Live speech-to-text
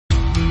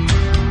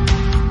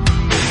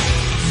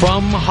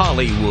From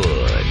Hollywood,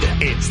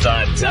 it's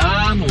the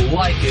Tom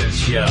Leykis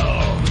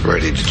Show.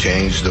 Ready to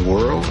change the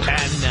world?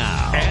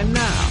 And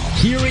now,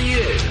 here he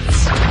is,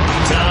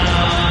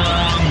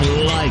 Tom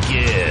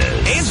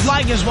Leykis. It's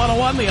Leykis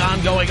 101, the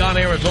ongoing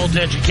on-air adult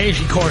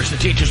education course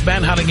that teaches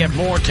men how to get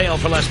more tail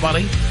for less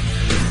money.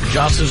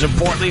 Just as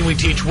importantly, we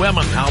teach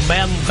women how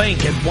men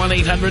think at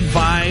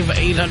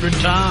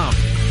 1-800-5800-TOM.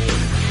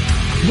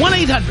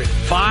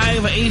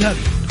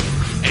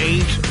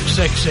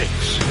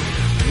 1-800-5800-866.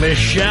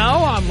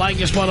 Michelle on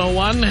Leykis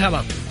 101.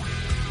 Hello.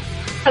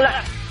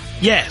 Hello.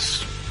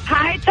 Yes.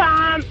 Hi,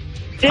 Tom.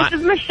 This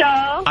is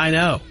Michelle. I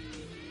know.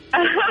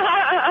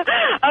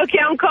 Okay,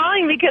 I'm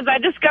calling because I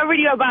discovered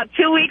you about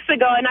 2 weeks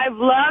ago, and I've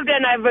loved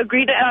and I've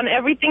agreed on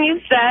everything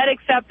you said,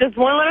 except this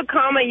one little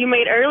comment you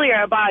made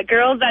earlier about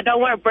girls that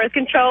don't wear birth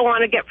control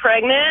want to get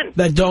pregnant.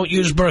 That don't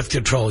use birth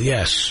control,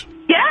 yes.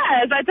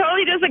 Yes, I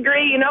totally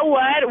disagree. You know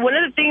what? One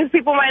of the things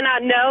people might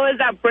not know is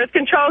that birth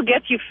control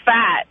gets you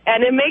fat,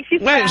 and it makes you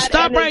fat. Wait,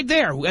 stop right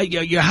there.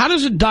 How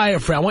does a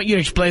diaphragm, I want you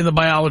to explain the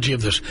biology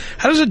of this.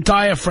 How does a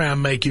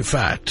diaphragm make you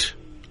fat?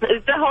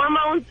 It's the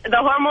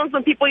hormones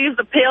when people use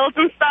the pills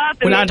and stuff.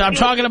 I'm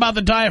talking about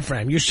the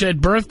diaphragm. You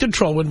said birth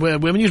control. When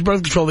women use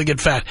birth control, they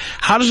get fat.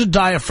 How does a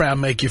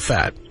diaphragm make you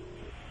fat?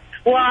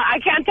 Well, I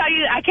can't tell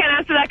you. I can't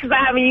answer that because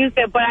I haven't used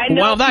it. But I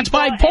know. Well, that's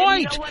my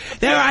point.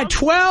 There are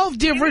 12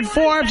 different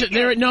forms.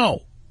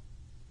 No.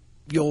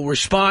 You'll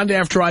respond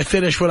after I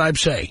finish what I'm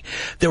saying.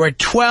 There are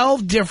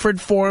 12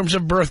 different forms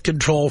of birth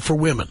control for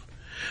women.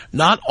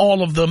 Not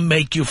all of them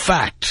make you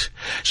fat.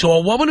 So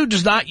a woman who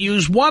does not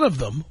use one of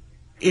them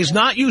is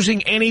not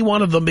using any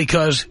one of them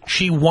because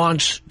she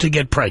wants to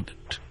get pregnant.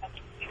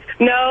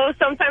 No,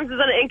 sometimes it's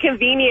an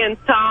inconvenience,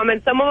 Tom,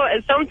 and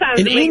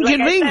sometimes an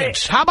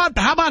inconvenience. How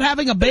about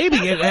having a baby?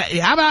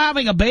 How about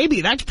having a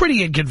baby? That's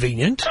pretty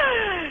inconvenient.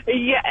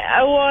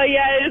 Yeah, well,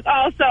 yeah, it is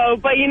also,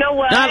 but you know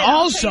what? Not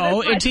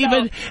also,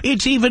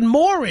 it's even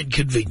more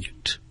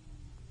inconvenient.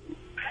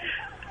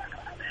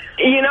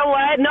 You know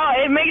what? No,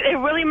 it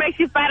really makes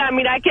you fat. I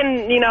mean, I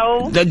can,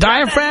 The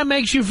diaphragm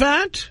makes you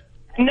fat?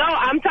 No,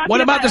 I'm talking. What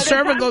about the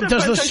cervical?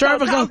 Does the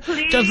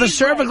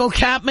cervical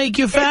cap make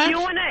you fat?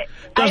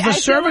 Does the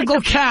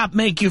cervical cap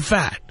make you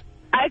fat?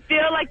 I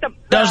feel like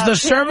Does the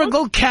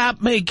cervical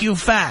cap make you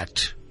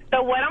fat?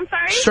 The what, I'm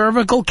sorry?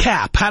 Cervical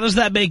cap. How does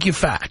that make you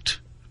fat?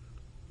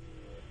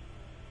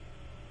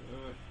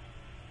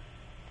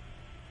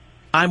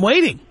 I'm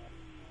waiting.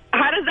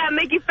 How does that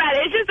make you fat?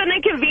 It's just an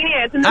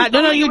inconvenience.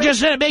 No, you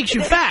just said it makes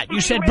you fat. You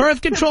said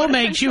birth control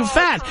makes you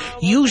fat.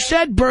 You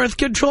said birth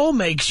control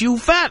makes you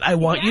fat. I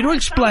want you to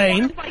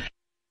explain.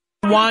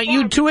 I want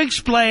you to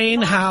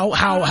explain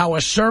how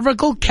a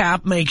cervical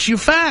cap makes you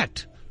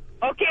fat.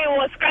 Okay,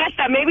 well, scratch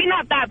that. Maybe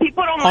not that.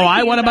 People don't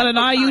like it. What about an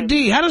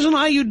IUD? How does an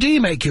IUD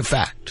make you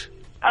fat?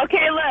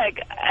 Okay, look,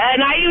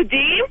 an IUD?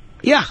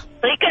 Yeah.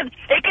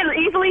 It can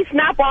easily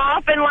snap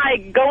off and,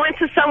 go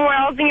into somewhere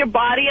else in your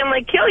body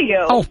and, kill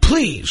you. Oh,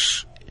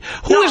 please.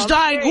 Who has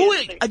died?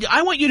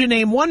 I want you to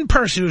name one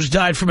person who's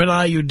died from an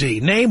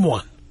IUD. Name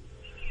one.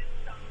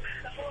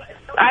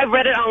 I've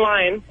read it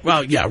online.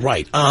 Well, yeah,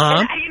 right. You know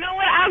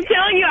what? I'm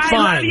telling you, Fine.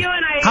 I love you,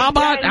 and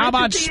How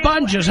about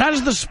sponges? How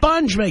does the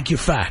sponge make you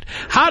fat?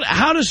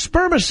 How does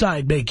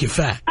spermicide make you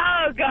fat?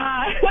 Oh,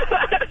 God.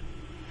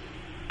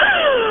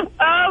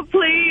 Oh,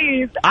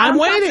 please. I'm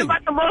waiting.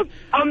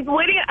 I'm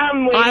waiting.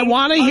 I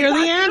want to hear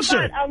the answer.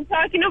 I'm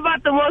talking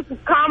about the most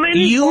common if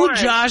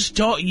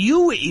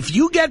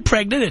you get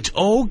pregnant, it's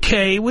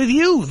okay with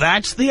you.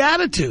 That's the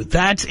attitude.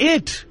 That's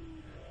it.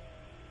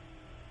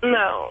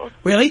 No.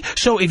 Really?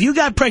 So if you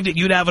got pregnant,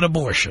 you'd have an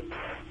abortion?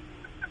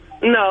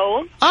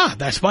 No.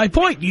 That's my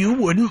point. You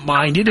wouldn't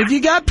mind it if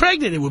you got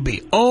pregnant. It would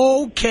be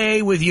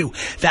okay with you.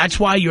 That's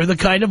why you're the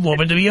kind of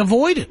woman to be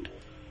avoided.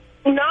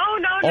 No.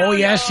 Oh,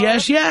 yes. No.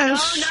 Yes.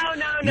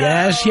 No.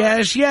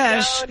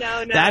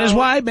 That is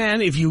why,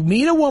 man, if you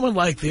meet a woman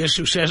like this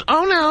who says,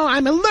 oh, no,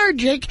 I'm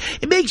allergic,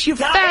 it makes you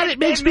fat, it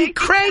makes me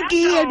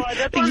cranky, it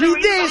makes me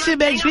this, it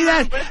makes me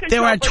that.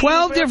 There are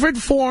 12 different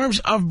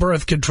forms of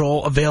birth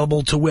control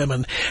available to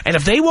women. And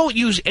if they won't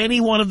use any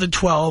one of the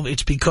 12,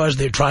 it's because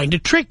they're trying to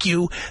trick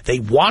you. They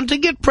want to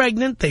get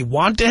pregnant. They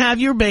want to have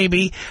your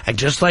baby. And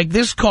just like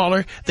this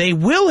caller, they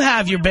will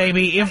have your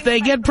baby if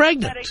they get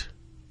pregnant.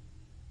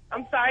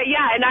 I'm sorry,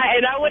 yeah, and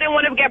I wouldn't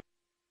want to get...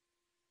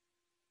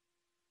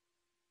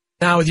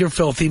 Now with your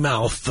filthy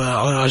mouth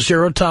on a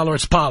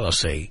zero-tolerance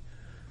policy.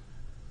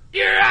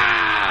 You're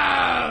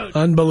out!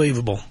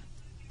 Unbelievable.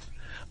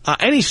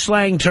 Any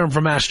slang term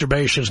for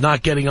masturbation is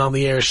not getting on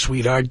the air,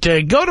 sweetheart.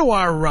 Go to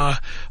our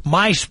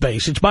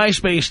MySpace. It's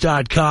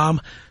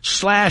myspace.com/Tom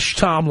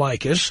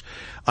Leykis.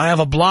 I have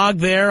a blog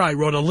there. I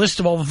wrote a list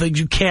of all the things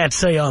you can't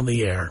say on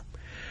the air.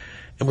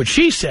 And what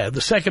she said,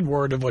 the second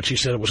word of what she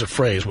said, it was a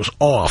phrase, was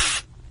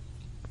off.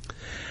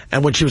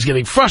 And when she was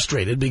getting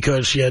frustrated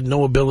because she had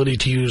no ability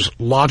to use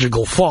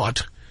logical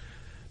thought,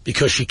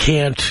 because she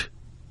can't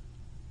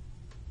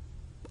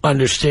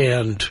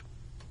understand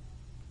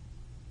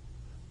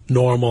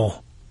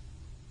normal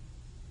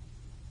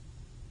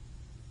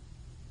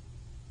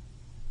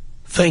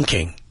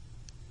thinking,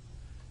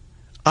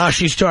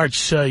 She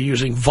starts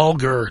using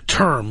vulgar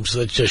terms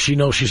that she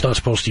knows she's not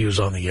supposed to use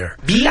on the air.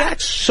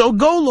 Biatch. So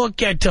go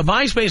look at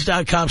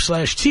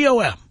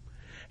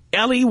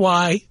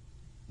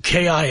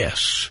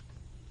myspace.com/TOM-LEYKIS.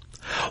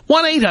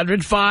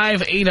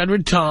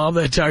 1-800-5800-TOM.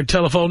 That's our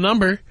telephone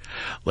number.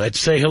 Let's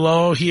say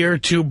hello here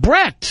to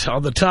Brett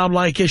on the Tom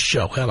Leykis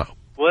Show. Hello.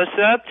 What's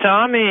up,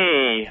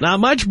 Tommy?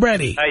 Not much,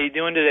 Bretty. How you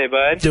doing today,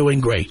 bud?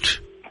 Doing great.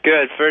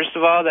 Good. First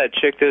of all, that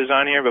chick that was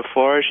on here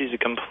before, she's a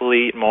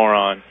complete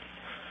moron.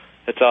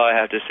 That's all I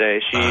have to say.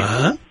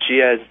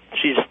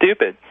 She's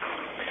stupid.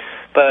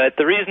 But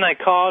the reason I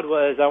called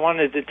was I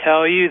wanted to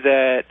tell you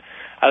that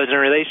I was in a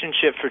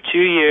relationship for 2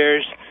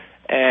 years,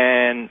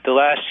 and the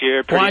last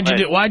year...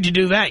 Why'd you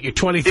do that? You're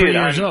 23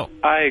 years old.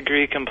 I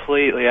agree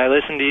completely. I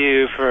listened to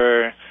you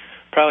for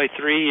probably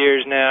 3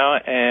 years now,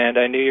 and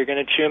I knew you were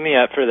going to chew me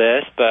up for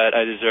this, but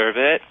I deserve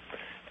it.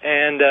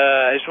 And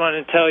I just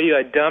wanted to tell you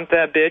I dumped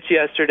that bitch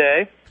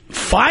yesterday.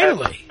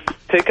 Finally!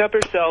 Pick up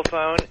her cell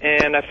phone,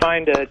 and I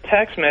find a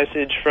text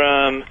message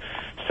from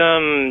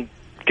some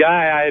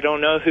guy, I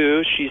don't know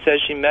who. She says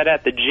she met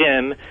at the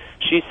gym.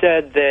 She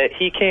said that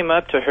he came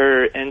up to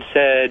her and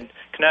said,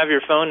 "Can I have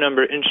your phone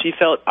number?" And she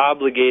felt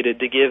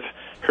obligated to give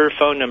her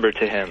phone number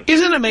to him.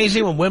 Isn't it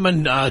amazing when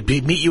women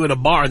meet you at a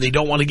bar and they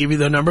don't want to give you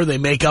their number, they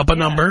make up a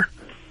number?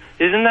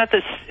 Isn't that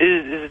the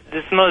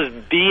most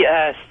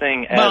BS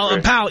thing ever?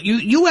 Well, pal,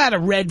 you had a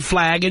red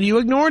flag and you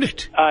ignored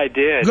it. I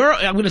did. Girl,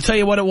 I'm going to tell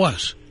you what it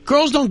was.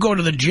 Girls don't go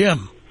to the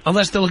gym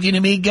unless they're looking to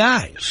meet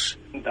guys.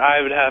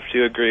 I would have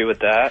to agree with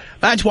that.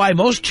 That's why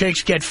most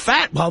chicks get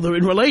fat while they're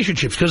in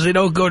relationships, because they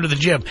don't go to the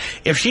gym.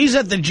 If she's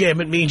at the gym,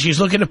 it means she's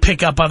looking to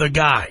pick up other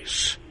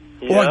guys.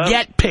 Or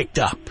get picked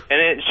up.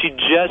 And she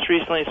just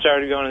recently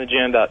started going to the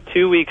gym about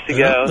 2 weeks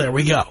ago. There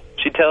we go.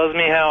 She tells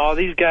me how all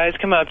these guys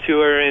come up to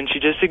her and she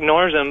just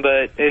ignores them.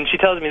 And she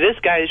tells me this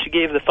guy she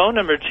gave the phone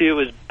number to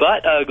was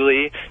butt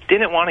ugly,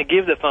 didn't want to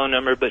give the phone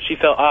number, but she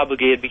felt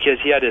obligated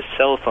because he had his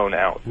cell phone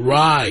out.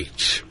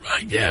 Right,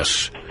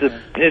 yes.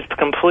 It's a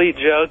complete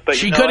joke. But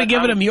she could have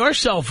given him your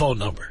cell phone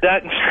number.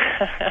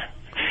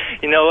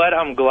 You know what?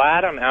 I'm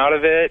glad I'm out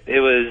of it.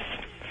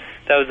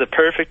 That was the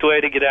perfect way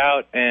to get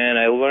out, and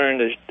I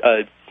learned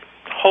a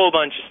whole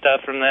bunch of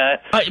stuff from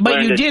that.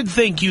 But you did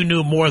think you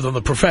knew more than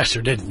the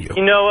professor, didn't you?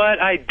 You know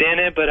what? I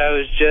didn't, but I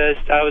was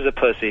a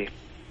pussy.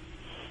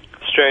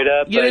 Straight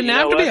up. You didn't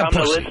have to be a pussy. I'm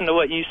going to listen to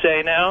what you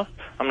say now.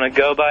 I'm going to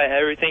go by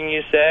everything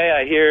you say.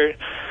 I hear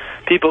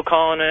people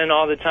calling in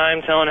all the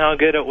time telling how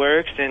good it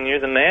works, and you're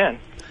the man.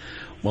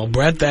 Well,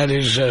 Brett, that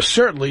is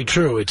certainly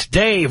true. It's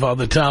Dave on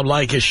the Tom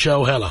Leykis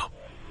Show. Hello.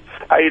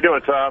 How you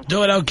doing, Tom?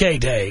 Doing okay,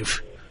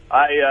 Dave.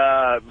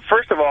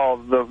 First of all,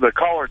 the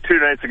caller 2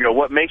 nights ago,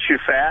 what makes you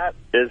fat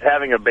is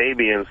having a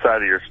baby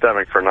inside of your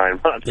stomach for 9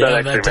 months.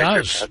 Yeah, that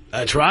does.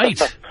 That's right.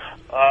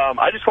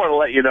 I just want to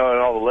let you know, and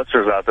all the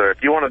listeners out there,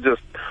 if you want to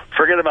just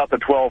forget about the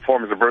 12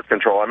 forms of birth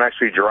control, I'm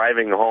actually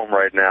driving home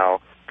right now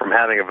from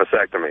having a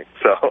vasectomy.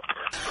 So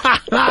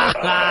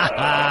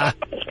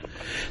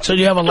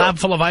do you have a lap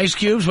full of ice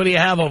cubes? What do you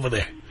have over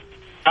there?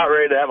 Not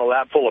ready to have a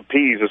lap full of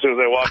peas as soon as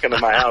I walk into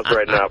my house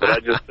right now, but I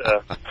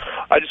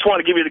just want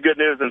to give you the good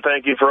news and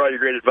thank you for all your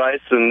great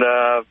advice. And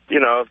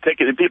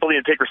people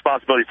need to take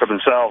responsibility for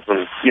themselves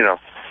and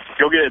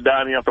go get it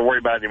done. You don't have to worry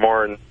about it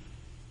anymore. And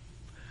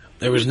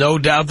there is no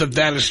doubt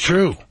that is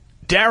true.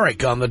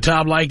 Derek on the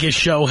Tom Leykis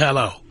Show.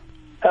 Hello.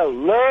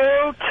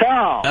 Hello,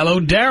 Tom. Hello,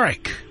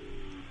 Derek.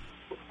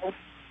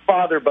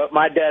 Father, but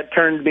my dad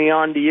turned me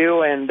on to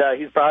you, and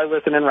he's probably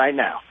listening right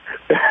now.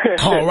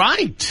 All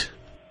right.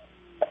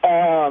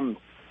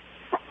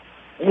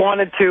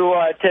 Wanted to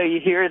tell you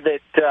here that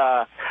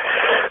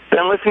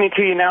been listening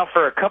to you now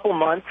for a couple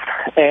months,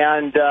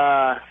 and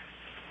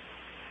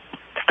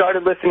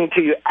started listening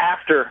to you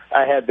after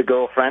I had the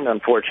girlfriend,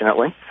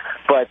 unfortunately.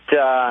 But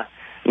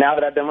now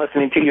that I've been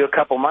listening to you a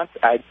couple months,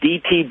 I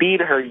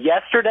DTB'd her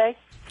yesterday.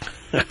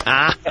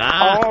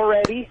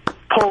 Already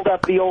pulled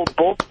up the old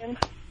bullpen.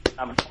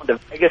 I'm going to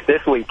Vegas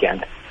this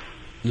weekend.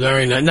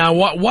 Very nice. Now,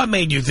 what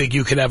made you think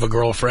you could have a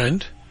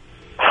girlfriend?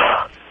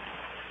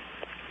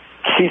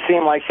 She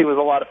seemed like she was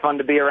a lot of fun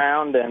to be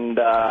around, and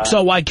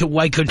so why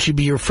couldn't she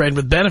be your friend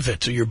with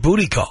benefits or your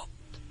booty call?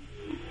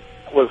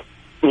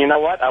 You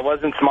know what? I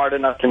wasn't smart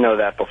enough to know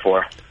that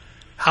before.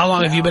 How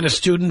long have you been a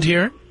student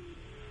here?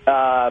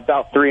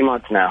 About 3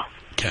 months now.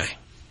 Okay.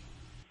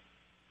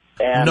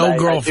 And no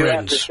girlfriends. I do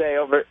have to say,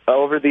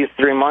 over these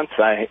 3 months,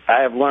 I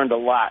have learned a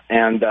lot.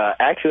 And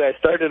actually, I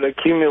started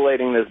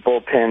accumulating this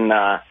bullpen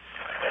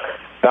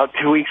about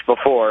 2 weeks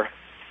before,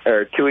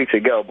 or 2 weeks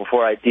ago,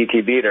 before I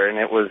DTB'd her, and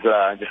it was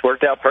just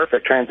worked out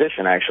perfect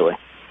transition, actually.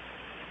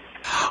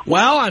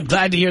 Well, I'm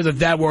glad to hear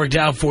that worked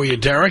out for you,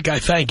 Derek. I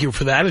thank you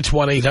for that. It's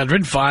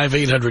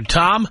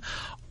 1-800-5800-TOM.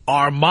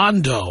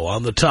 Armando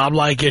on the Tom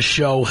Leykis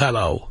Show.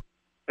 Hello.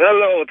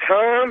 Hello,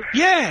 Tom.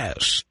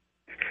 Yes.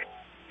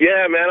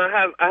 Yeah, man,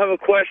 I have a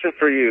question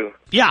for you.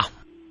 Yeah.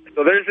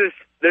 So there's this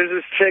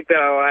chick that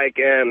I like,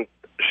 and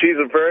she's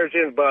a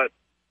virgin, but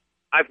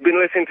I've been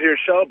listening to your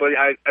show, but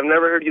I've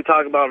never heard you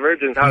talk about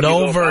virgins.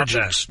 No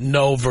virgins.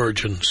 No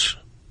virgins.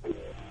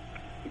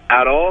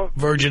 At all?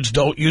 Virgins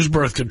don't use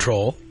birth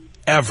control.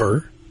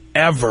 Ever.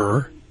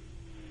 Ever.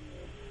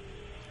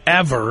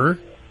 Ever.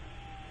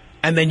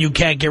 And then you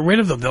can't get rid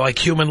of them. They're like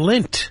human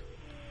lint.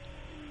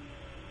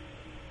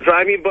 So,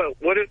 I mean, but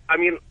what if, I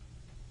mean,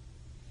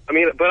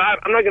 but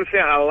I'm not going to say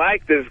I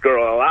like this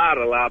girl a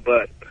lot,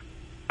 but,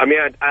 I mean,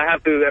 I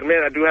have to admit,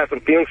 I do have some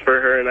feelings for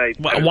her, and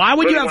Why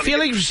would really you have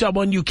feelings for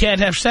someone you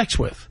can't have sex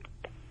with?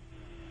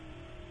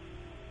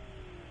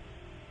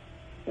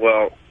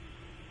 Well,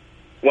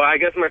 I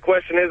guess my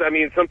question is, I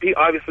mean,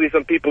 obviously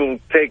some people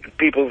take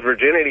people's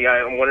virginity.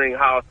 I'm wondering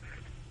how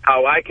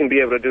I can be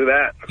able to do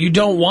that. You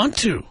don't want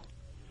to.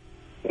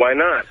 Why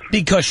not?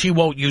 Because she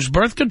won't use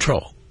birth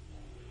control.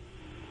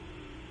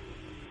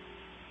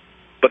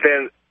 But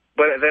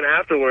then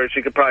afterwards,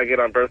 she could probably get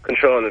on birth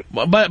control.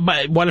 But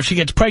what if she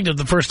gets pregnant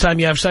the first time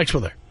you have sex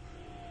with her?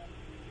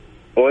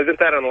 Well, isn't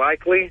that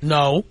unlikely?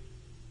 No.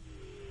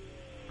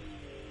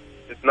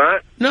 It's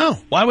not? No.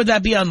 Why would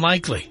that be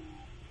unlikely?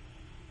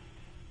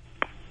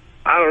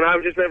 I don't know.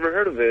 I've just never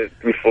heard of it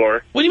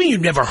before. What do you mean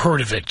you've never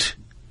heard of it?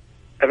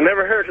 I've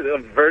never heard of a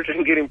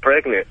virgin getting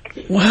pregnant.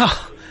 Well,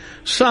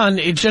 son,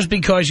 it's just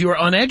because you are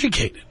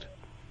uneducated.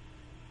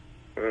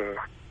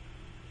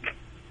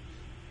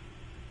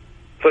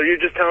 So you're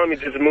just telling me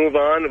just move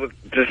on? With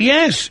just...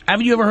 Yes.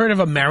 Haven't you ever heard of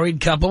a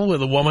married couple where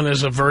the woman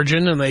is a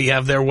virgin and they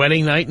have their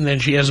wedding night and then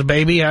she has a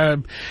baby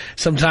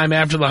sometime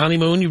after the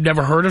honeymoon? You've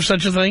never heard of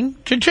such a thing?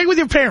 Check with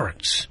your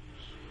parents.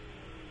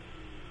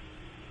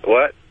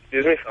 What?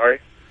 Excuse me? Sorry.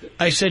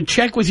 I said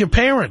check with your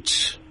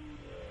parents.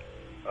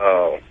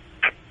 Oh.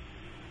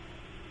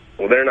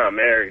 Well, they're not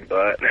married,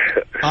 but...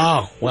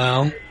 Oh,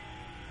 well.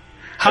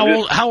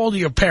 How old are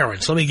your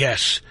parents? Let me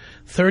guess.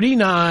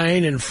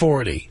 39 and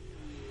 40.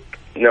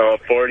 No,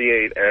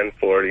 48 and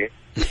 40.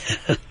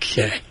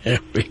 Okay, there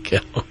we go.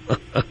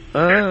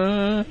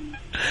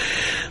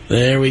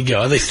 There we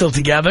go. Are they still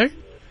together?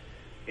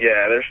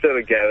 Yeah, they're still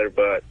together,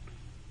 but...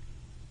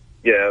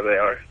 Yeah, they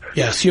are.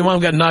 Yes, your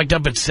mom got knocked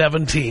up at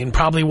 17.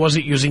 Probably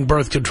wasn't using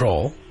birth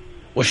control.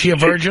 Was she a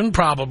virgin?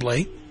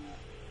 Probably.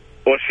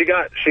 Well, she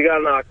got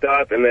knocked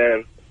up, and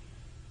then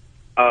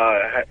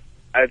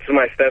it's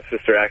my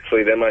stepsister,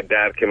 actually. Then my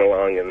dad came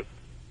along and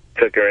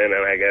took her in,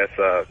 and I guess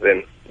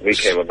then we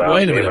came about.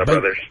 Wait a minute. My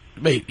brothers.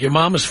 Wait, your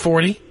mom is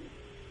 40?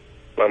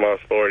 My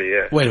mom's 40,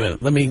 yeah. Wait a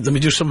minute. Let me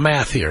do some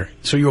math here.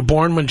 So you were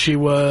born when she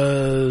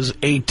was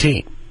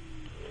 18.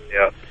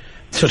 Yeah.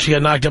 So she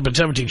got knocked up at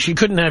 17. She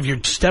couldn't have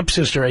your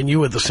stepsister and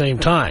you at the same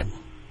time.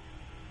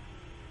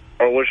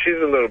 Oh, well,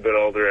 she's a little bit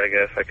older, I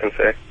guess I can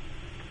say.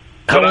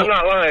 But I'm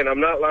not lying. I'm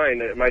not lying.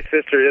 My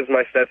sister is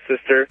my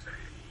stepsister.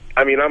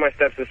 I mean, not my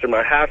stepsister,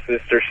 my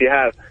half-sister. She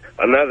had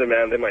another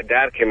man. Then my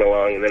dad came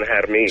along and then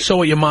had me.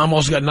 So your mom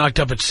also got knocked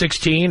up at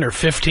 16 or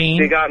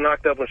 15? She got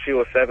knocked up when she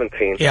was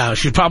 17. Yeah,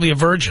 she's probably a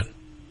virgin.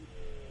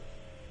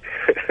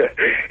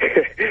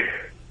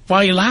 Why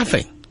are you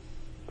laughing?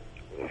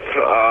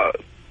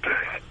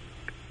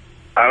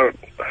 I don't...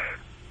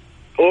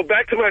 Well,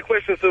 back to my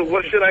question. So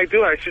what should I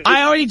do?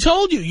 I already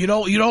told you. You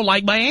don't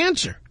like my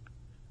answer.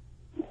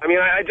 I mean,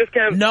 I just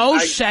can't... No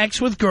sex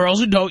with girls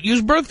who don't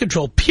use birth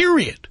control,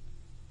 period.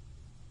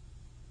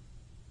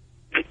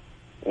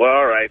 Well,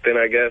 all right, then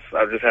I guess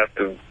I'll just have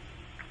to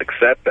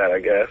accept that, I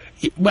guess.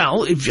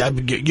 Well, if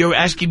you're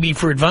asking me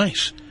for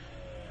advice.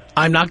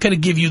 I'm not going to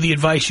give you the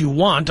advice you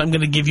want. I'm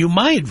going to give you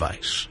my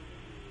advice.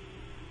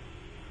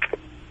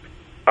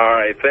 All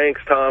right,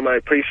 thanks, Tom. I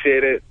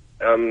appreciate it.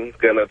 I'm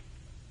just gonna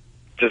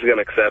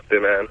accept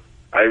it, man.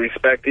 I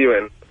respect you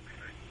and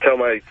tell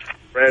my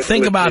friends.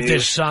 Think about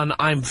this, son.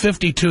 I'm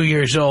 52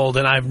 years old,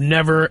 and I've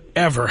never,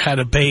 ever had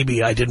a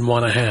baby I didn't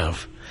want to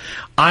have.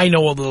 I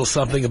know a little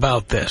something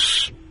about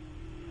this.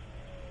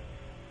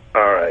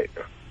 All right.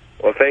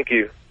 Well, thank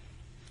you.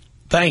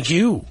 Thank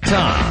you.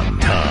 Tom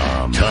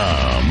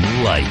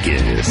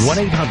Leykis.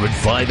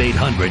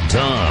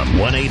 1-800-5800-TOM.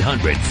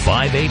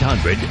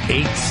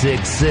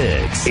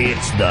 1-800-5800-866.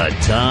 It's the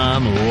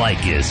Tom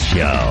Leykis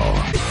Show.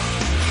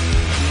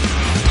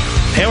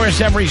 Here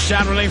is every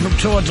Saturday from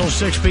 2 until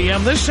 6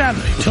 p.m. This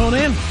Saturday, tune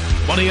in.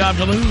 What do you have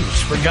to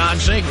lose? For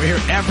God's sake, we're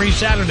here every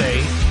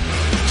Saturday,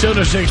 2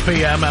 to 6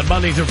 p.m. and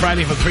Monday through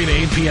Friday from 3 to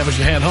 8 p.m. as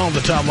you head home. The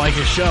Tom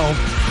Leykis Show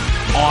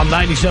on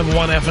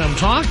 97.1 FM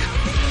Talk.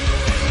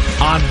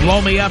 On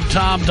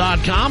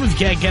blowmeuptom.com if you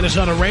can't get us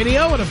on a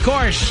radio. And, of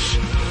course,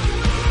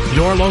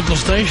 your local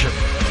station.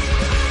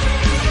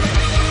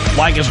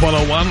 Leykis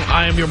 101,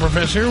 I am your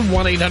professor.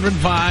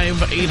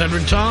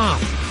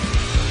 1-800-5800-TOM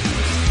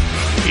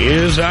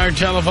is our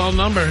telephone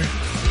number.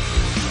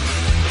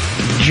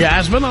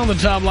 Jasmine on the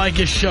Tom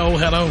Leykis Show.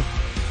 Hello.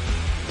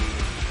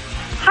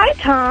 Hi,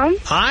 Tom.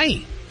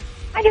 Hi.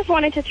 I just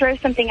wanted to throw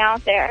something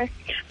out there.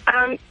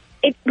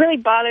 It really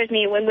bothers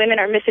me when women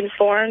are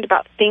misinformed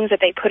about things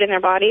that they put in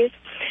their bodies.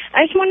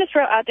 I just want to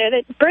throw out there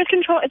that birth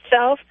control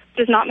itself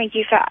does not make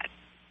you fat.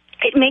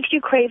 It makes you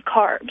crave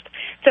carbs.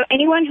 So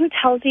anyone who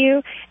tells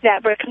you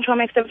that birth control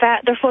makes them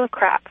fat, they're full of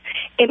crap.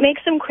 It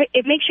makes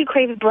you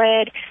crave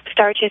bread,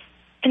 starches,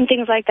 and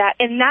things like that,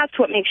 and that's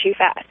what makes you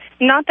fat,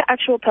 not the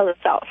actual pill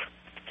itself.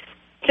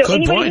 So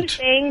Good anybody point.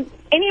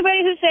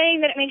 anybody who's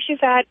saying that it makes you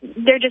fat,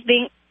 they're just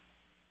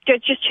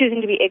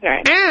choosing to be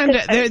ignorant. And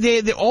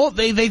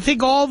they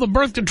think all the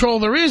birth control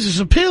there is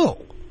a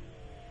pill.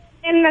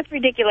 And that's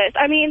ridiculous.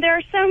 I mean, there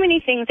are so many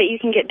things that you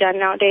can get done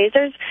nowadays.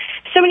 There's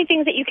so many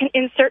things that you can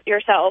insert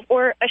yourself,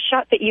 or a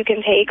shot that you can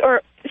take,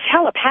 or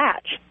hell, a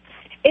patch.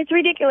 It's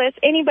ridiculous.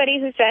 Anybody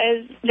who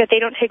says that they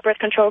don't take birth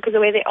control because the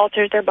way they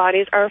alter their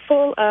bodies are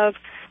full of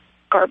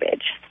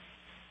garbage.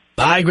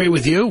 I agree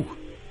with you.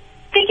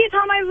 Thank you,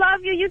 Tom. I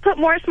love you. You put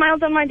more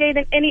smiles on my day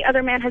than any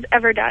other man has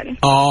ever done.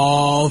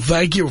 Oh,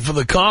 thank you for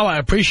the call. I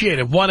appreciate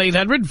it.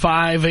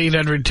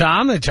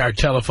 1-800-5800-TOM. That's our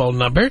telephone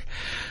number.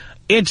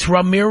 It's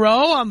Ramiro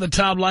on the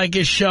Tom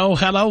Leykis Show.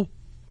 Hello.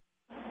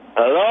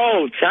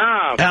 Hello,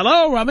 Tom.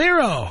 Hello,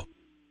 Ramiro.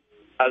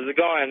 How's it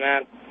going,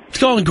 man? It's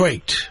going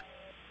great.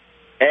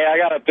 Hey, I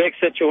got a big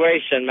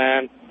situation,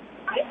 man.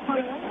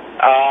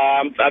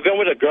 I've been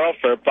with a girl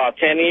for about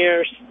 10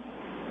 years.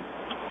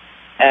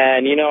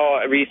 And, you know,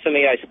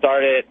 recently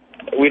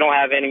we don't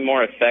have any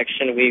more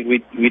affection.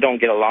 We don't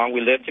get along. We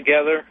live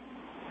together.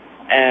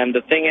 And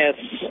the thing is,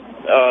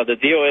 the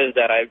deal is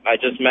that I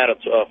just met a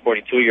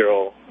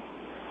 42-year-old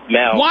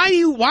male. Why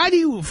do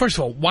you, first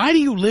of all, why do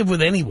you live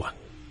with anyone?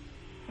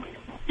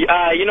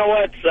 You know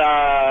what?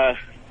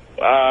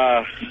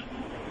 I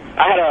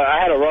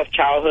had a rough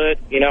childhood,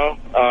 you know.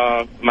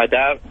 My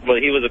dad, well,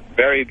 he was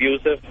very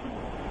abusive.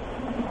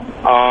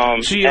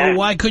 So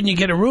why couldn't you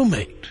get a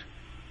roommate?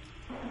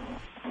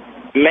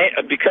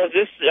 Because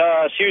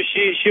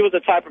she was the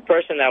type of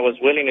person that was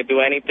willing to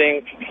do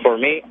anything for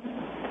me,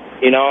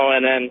 you know.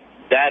 And then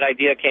that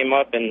idea came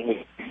up, and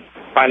we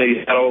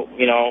finally settled.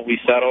 You know, we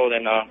settled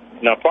in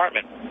an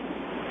apartment.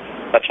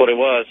 That's what it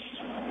was.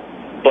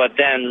 But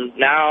then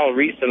now,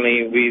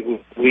 recently, we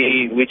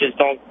just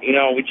don't. You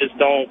know,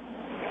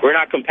 we're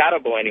not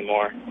compatible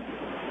anymore.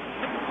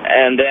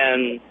 And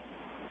then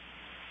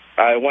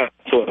I went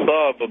to a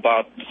club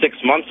about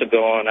 6 months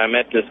ago, and I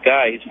met this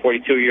guy. He's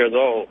 42 years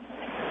old.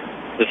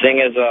 The thing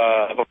is,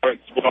 I've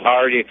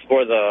already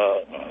explored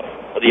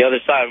the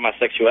other side of my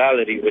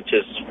sexuality, which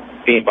is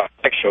being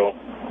bisexual.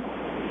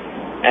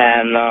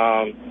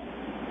 And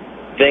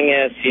thing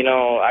is, you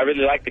know, I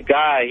really like the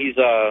guy. He's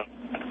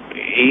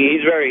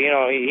very, you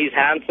know, he's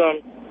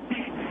handsome.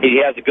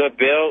 He has a good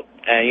build,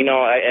 and you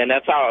know,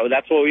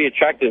 that's what we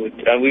attracted.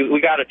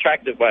 We got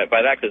attracted by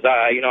that because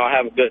I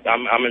have a good.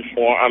 I'm in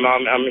form.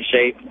 I'm in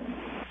shape,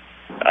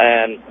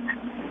 and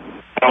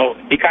you know,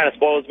 he kind of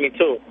spoils me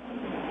too.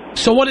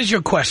 So what is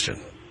your question?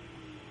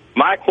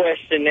 My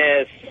question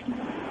is...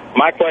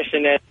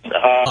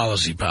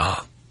 Policy,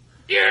 pal.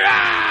 You're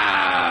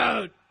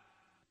out!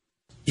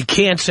 You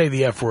can't say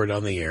the F word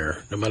on the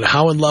air. No matter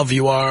how in love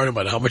you are, no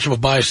matter how much of a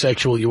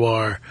bisexual you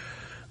are,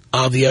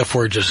 the F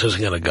word just isn't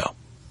going to go.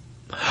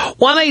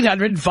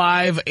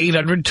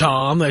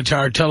 1-800-5800-TOM. That's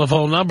our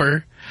telephone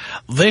number.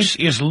 This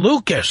is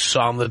Lucas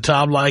on the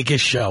Tom Leykis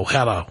Show.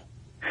 Hello.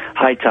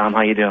 Hi, Tom.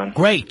 How you doing?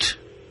 Great.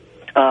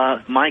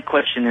 My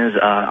question is,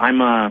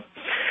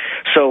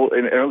 so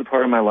in the early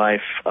part of my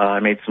life, I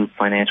made some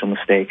financial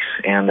mistakes,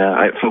 and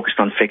I focused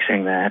on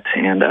fixing that,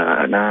 and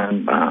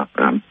now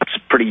I'm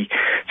pretty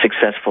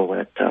successful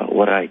at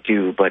what I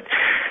do, but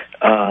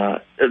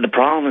the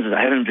problem is I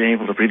haven't been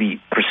able to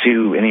really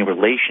pursue any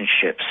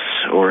relationships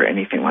or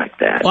anything like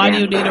that. Why do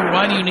you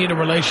need a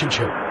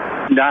relationship?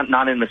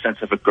 Not in the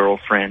sense of a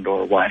girlfriend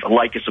or a wife, a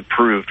Leykis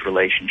approved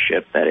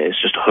relationship, that is,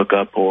 just a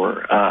hookup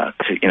or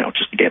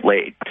just to get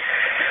laid.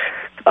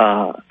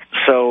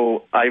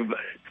 So I've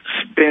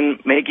been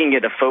making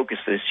it a focus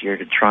this year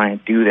to try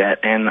and do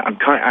that, and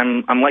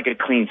I'm like a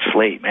clean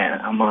slate,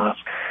 man. I'm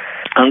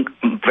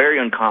very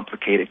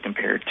uncomplicated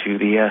compared to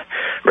the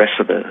rest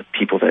of the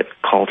people that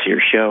call to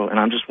your show, and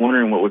I'm just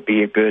wondering what would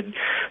be a good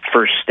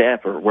first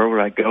step, or where would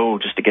I go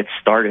just to get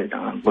started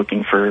on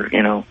looking for,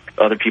 you know,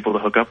 other people to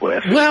hook up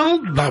with. Well,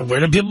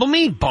 where do people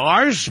meet?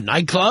 Bars,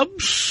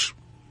 nightclubs?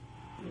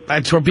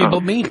 That's where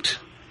people meet.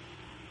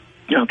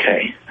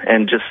 Okay,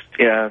 and just,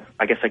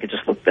 I guess I could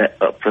just look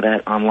up for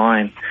that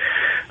online.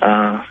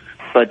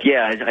 But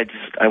yeah,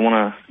 I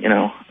want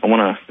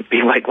to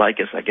be like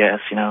Leykis, I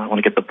guess. You know, I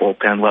want to get the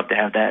bullpen. Love to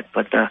have that.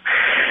 But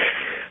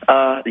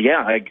I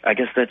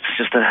guess that's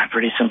just a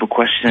pretty simple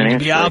question. You need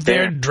to be out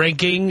there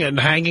drinking and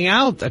hanging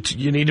out.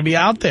 You need to be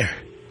out there.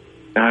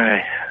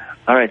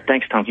 All right.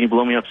 Thanks, Tom. Can you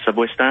blow me up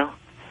Subway style?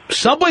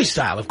 Subway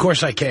style, of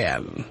course I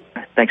can.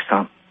 Thanks,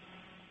 Tom.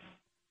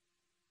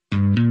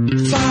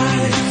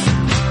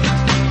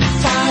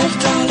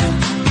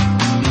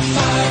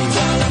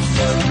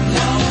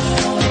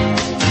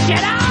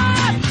 Get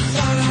up!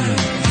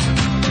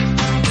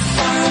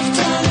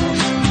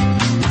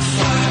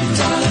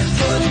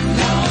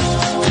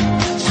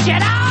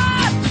 Get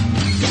up!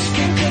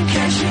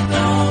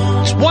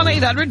 It's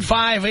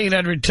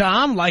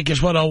 1-800-5800-TOM.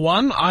 Leykis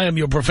 101. I am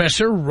your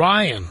professor,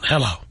 Ryan.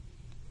 Hello.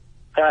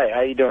 Hi,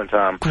 how you doing,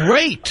 Tom?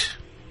 Great.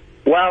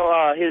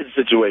 Well, here's the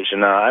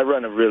situation. I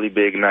run a really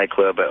big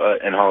nightclub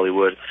in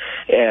Hollywood,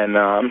 and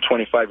I'm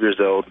 25 years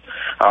old.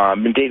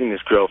 I've been dating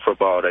this girl for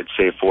about, I'd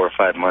say, 4 or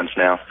 5 months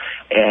now.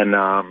 And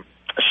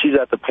she's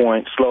at the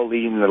point,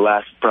 slowly, in the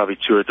last probably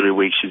 2 or 3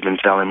 weeks, she's been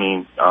telling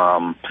me,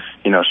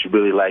 you know, she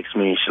really likes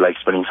me. She likes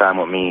spending time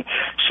with me.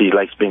 She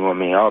likes being with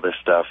me, all this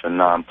stuff.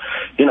 And,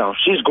 you know,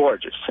 she's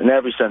gorgeous in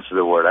every sense of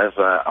the word.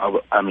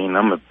 I mean,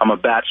 I'm a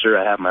bachelor.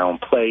 I have my own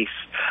place.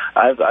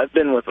 I've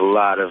been with a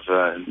lot of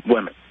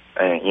women.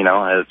 And, you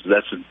know,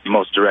 that's the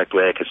most direct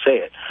way I could say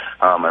it.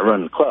 I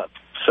run the club.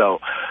 So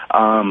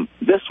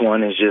this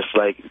one is just,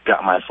 like,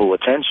 got my full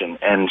attention.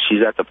 And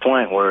she's at the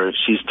point where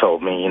she's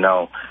told me, you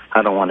know,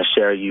 I don't want to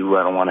share you.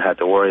 I don't want to have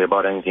to worry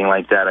about anything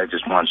like that. I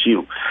just want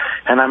you.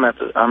 And I'm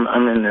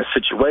in this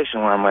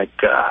situation where I'm like,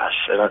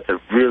 gosh, I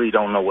really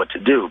don't know what to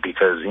do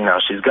because, you know,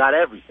 she's got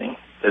everything,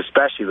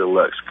 especially the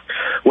looks.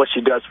 What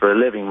she does for a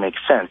living makes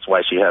sense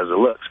why she has the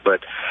looks.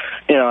 But,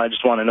 you know, I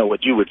just want to know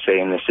what you would say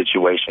in this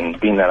situation,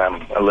 being that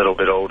I'm a little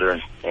bit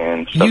older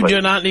and stuff You like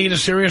do not need a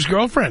serious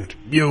girlfriend.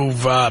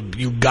 You've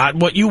got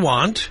what you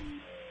want.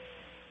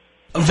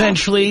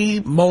 Eventually,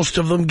 most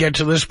of them get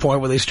to this point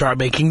where they start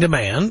making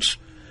demands.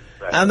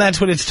 Right. And that's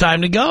when it's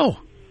time to go.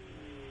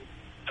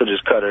 So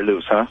just cut her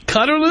loose, huh?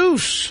 Cut her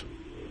loose.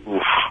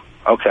 Oof.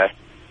 Okay.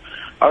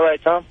 All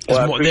right, Tom.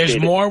 Well, there's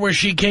more where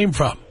she came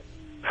from.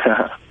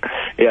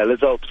 Yeah,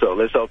 let's hope so.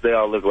 Let's hope they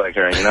all look like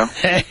her, you know?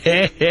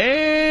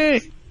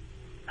 Hey.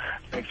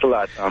 Thanks a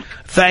lot, Tom.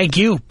 Thank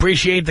you.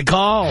 Appreciate the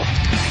call.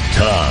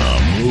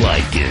 Tom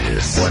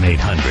Leykis.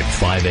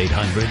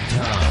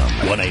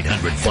 1-800-5800-TOM.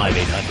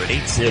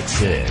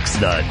 1-800-5800-866.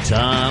 The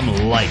Tom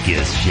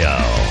Leykis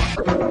Show.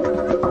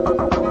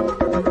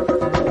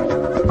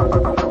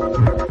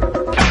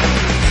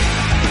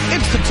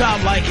 It's the Tom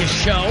Leykis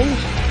Show.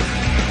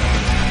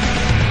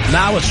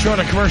 Now with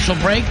shorter commercial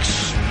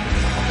breaks,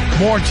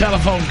 more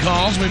telephone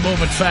calls, we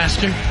move it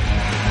faster.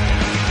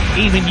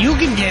 Even you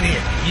can get in,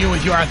 you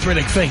with your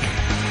arthritic finger.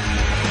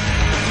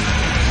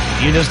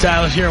 You just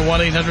dial us here at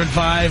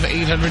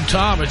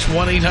 1-800-5800-TOM. It's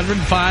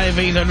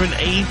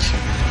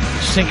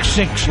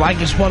 1-800-5800-866.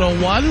 Leykis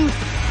 101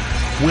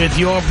 with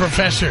your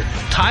professor,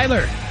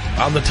 Tyler,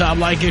 on the Tom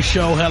Leykis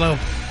Show. Hello.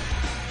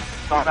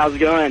 How's it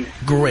going?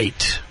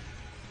 Great.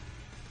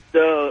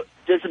 So,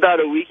 just about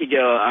a week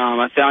ago,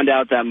 I found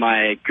out that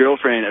my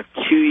girlfriend of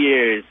 2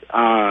 years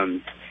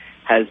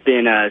has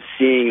been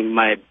seeing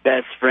my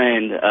best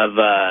friend of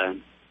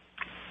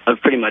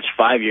pretty much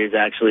 5 years,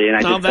 actually.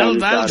 And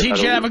that'll teach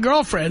you to have a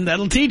girlfriend.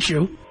 That'll teach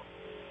you.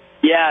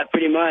 Yeah,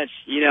 pretty much.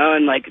 You know,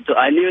 and like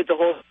I knew it the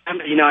whole time,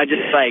 but, you know, I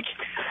just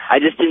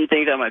didn't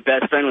think that my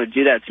best friend would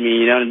do that to me,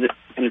 you know,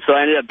 and so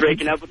I ended up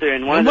breaking up with her.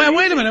 And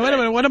wait a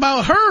minute. What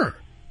about her?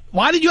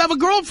 Why did you have a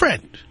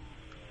girlfriend?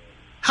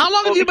 How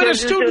long have you been a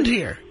student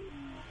here?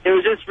 It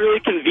was just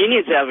really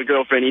convenient to have a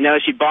girlfriend. You know,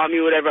 she bought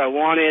me whatever I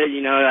wanted.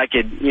 You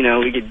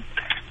know, we could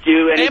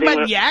do anything.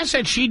 But yes,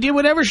 and she did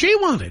whatever she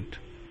wanted.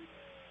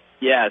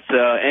 Yeah,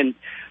 so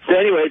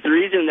anyways, the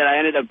reason that I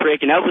ended up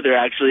breaking up with her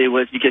actually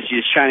was because she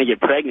was trying to get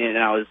pregnant,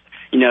 and I was,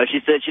 you know, she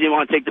said she didn't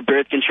want to take the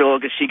birth control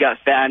because she got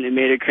fat and it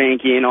made her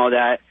cranky and all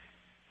that.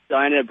 So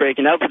I ended up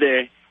breaking up with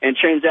her, and it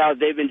turns out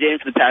they've been dating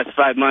for the past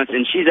 5 months,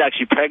 and she's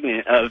actually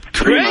pregnant of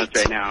 3 months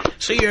right now.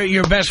 So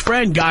your best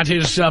friend got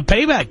his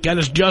payback, got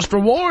his just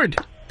reward.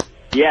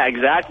 Yeah,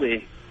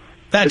 exactly.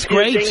 That's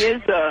great. The thing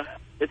is,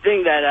 the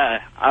thing that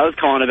I was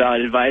calling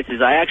about advice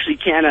is I actually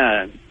can't.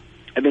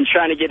 I've been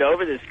trying to get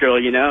over this girl,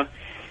 you know,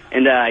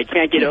 and I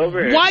can't get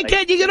over her. Why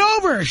can't you get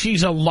over her?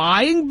 She's a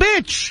lying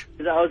bitch.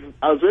 Because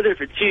I was with her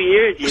for 2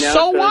 years, you know.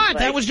 So what?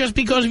 That was just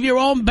because of your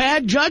own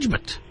bad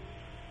judgment.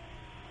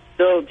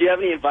 So do you have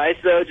any advice,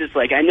 though? Just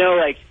like, I know,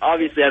 like,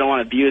 obviously I don't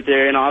want to be with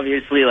her, and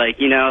obviously, like,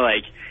 you know,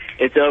 like,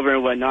 it's over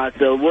and whatnot.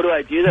 So what do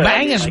I do, though?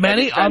 Bang as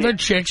many other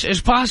chicks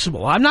as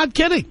possible. I'm not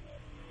kidding.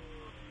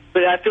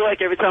 But I feel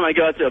like every time I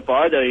go out to a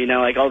bar, though, you know,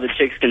 like all the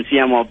chicks can see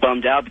I'm all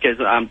bummed out because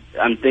I'm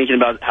thinking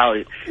about how,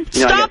 you know,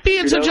 Stop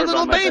being such a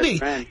little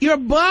baby. You're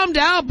bummed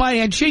out by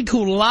a chick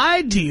who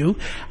lied to you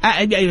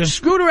and you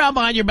screwed around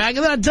behind your back,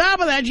 and then on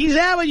top of that, she's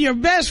having your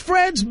best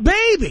friend's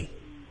baby.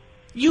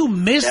 You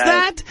miss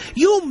that?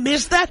 You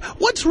miss that?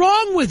 What's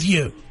wrong with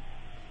you?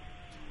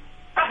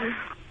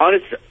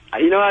 Honestly,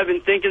 you know, I've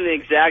been thinking the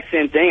exact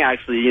same thing,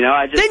 actually. You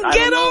know, Then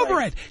get over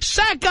it.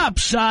 Sack up,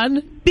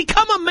 son.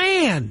 Become a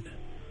man.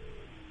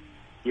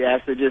 Yeah,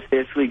 so just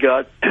basically go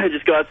out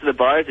to the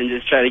bars and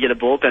just try to get a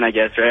bullpen, I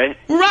guess, right?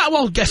 Right.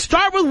 Well,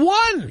 start with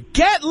one.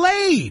 Get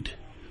laid.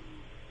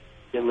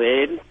 Get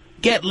laid?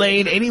 Get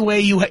laid any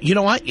way you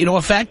know what? You know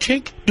a fat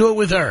chick? Do it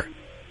with her.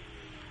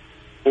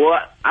 Well,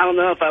 I don't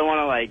know if I want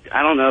to, like,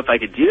 I don't know if I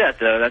could do that,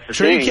 though. That's the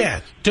thing. Sure you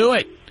can. Do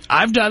it.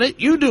 I've done it.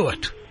 You do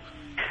it.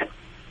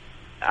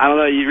 I don't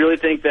know. You really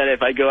think that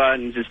if I go out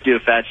and just do a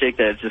fat chick,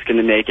 that it's just going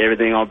to make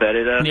everything all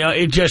better, though? You know,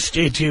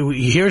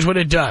 here's what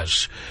it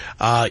does.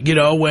 You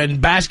know,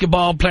 when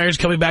basketball players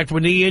coming back from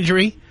a knee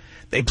injury,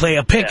 they play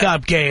a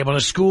pickup game on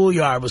a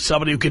schoolyard with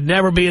somebody who could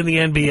never be in the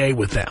NBA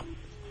with them.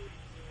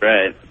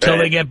 Right. Till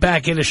they get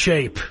back into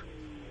shape.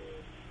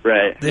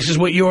 Right. This is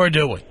what you're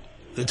doing.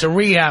 It's a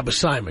rehab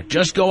assignment.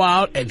 Just go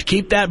out and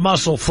keep that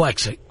muscle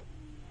flexing.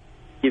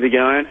 Keep it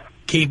going?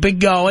 Keep it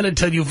going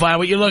until you find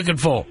what you're looking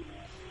for.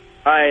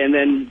 All right, and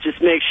then just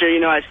make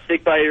sure, I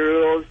stick by your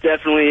rules.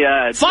 Definitely.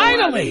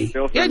 Finally!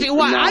 Yeah,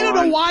 I don't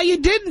know why you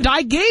didn't.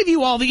 I gave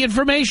you all the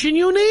information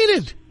you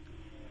needed.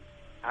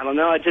 I don't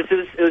know. It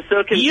was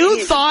so convenient.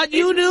 You thought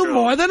you knew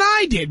more than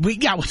I did.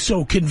 It was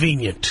so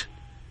convenient.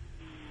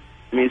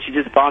 I mean, she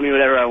just bought me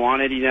whatever I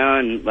wanted,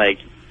 and like...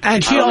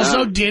 And she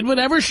also did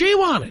whatever she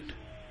wanted.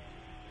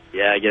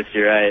 Yeah, I guess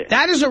you're right.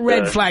 That is a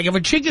red flag. If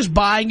a chick is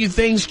buying you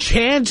things,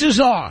 chances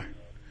are...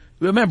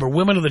 Remember,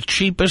 women are the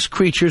cheapest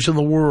creatures in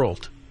the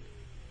world.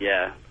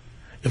 Yeah.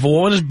 If a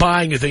woman is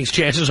buying you things,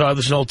 chances are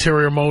there's an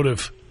ulterior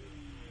motive.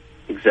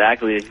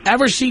 Exactly.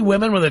 Ever see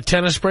women with a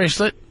tennis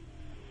bracelet?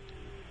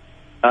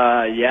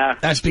 Yeah.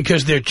 That's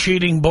because their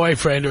cheating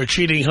boyfriend or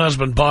cheating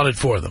husband bought it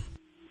for them.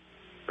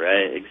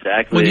 Right,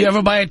 exactly. Would you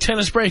ever buy a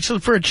tennis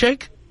bracelet for a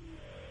chick?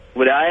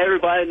 Would I ever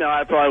buy it? No,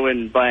 I probably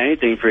wouldn't buy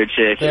anything for a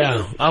chick.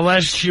 Yeah,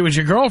 unless she was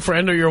your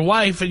girlfriend or your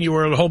wife and you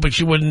were hoping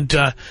she wouldn't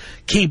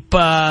keep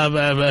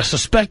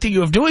suspecting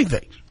you of doing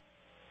things.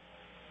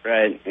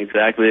 Right,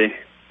 exactly.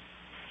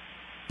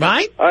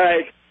 Right? All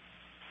right.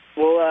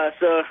 Well,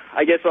 so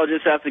I guess I'll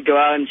just have to go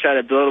out and try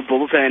to build a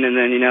bullpen, and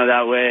then,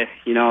 that way,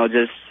 I'll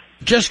just...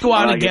 Just go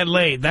out and get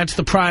laid. That's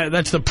the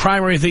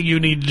primary thing you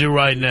need to do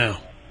right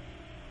now.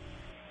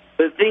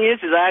 The thing is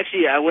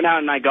I went out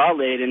and I got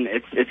laid, and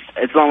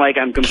it's not like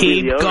I'm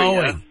completely over. Keep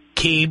going.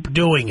 Keep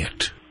doing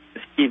it.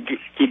 Just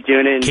keep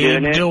doing it and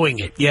doing it? Keep doing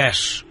it,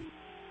 yes.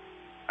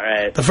 All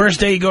right. The first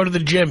day you go to the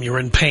gym, you're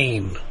in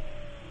pain.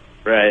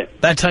 Right.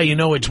 That's how you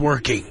know it's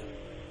working.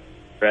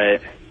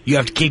 Right. You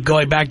have to keep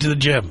going back to the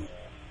gym.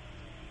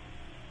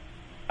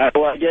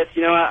 Well, I guess,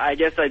 I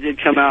guess I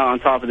did come out on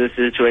top of this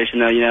situation,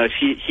 though.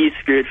 He's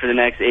screwed for the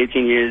next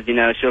 18 years.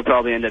 She'll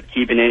probably end up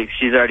keeping it.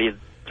 She's already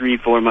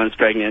 3-4 months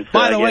pregnant. So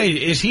By the way,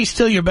 is he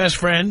still your best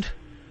friend?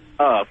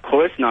 Oh, of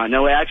course not.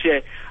 No way. I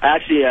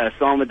actually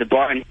saw him at the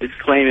bar, and he was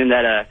claiming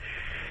that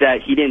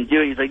he didn't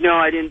do it. He's like, no,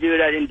 I didn't do it.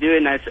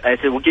 And I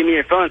said, well, give me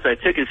your phone. So I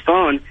took his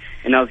phone,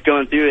 and I was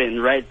going through it,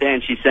 and right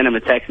then she sent him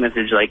a text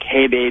message like,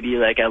 hey, baby,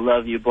 like, I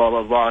love you, blah,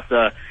 blah, blah.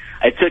 So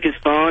I took his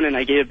phone, and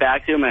I gave it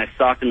back to him, and I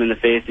socked him in the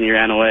face, and he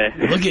ran away.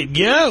 Look at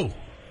you.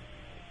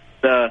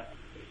 So,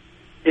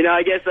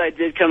 I guess I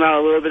did come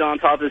out a little bit on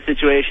top of the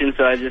situation,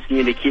 so I just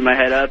need to keep my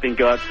head up and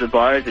go out to the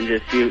bars and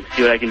just see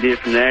what I can do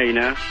from there,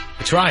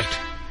 That's right.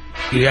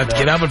 You have to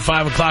get up at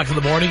 5 o'clock in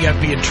the morning. You have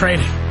to be in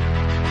training.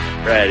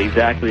 Right,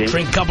 exactly.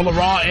 Drink a couple of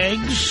raw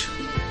eggs.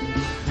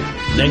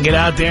 Then get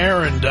out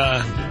there and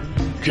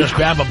just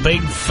grab a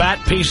big,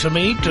 fat piece of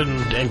meat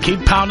and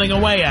keep pounding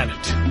away at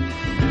it.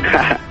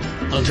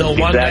 Until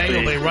one day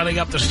you'll be running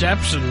up the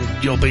steps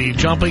and you'll be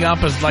jumping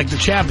up as like the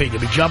champion.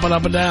 You'll be jumping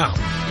up and down.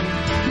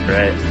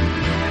 Right.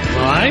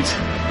 All right?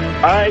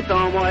 All right,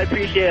 Tom. Well, I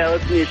appreciate it. I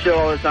listen to your show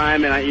all the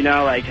time, and,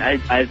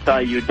 I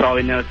thought you would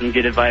probably know some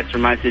good advice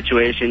from my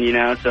situation,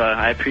 so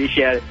I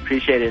appreciate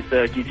it.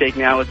 So can you take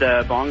me out with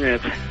a bong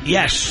rip?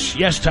 Yes.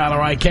 Yes,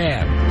 Tyler, I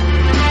can.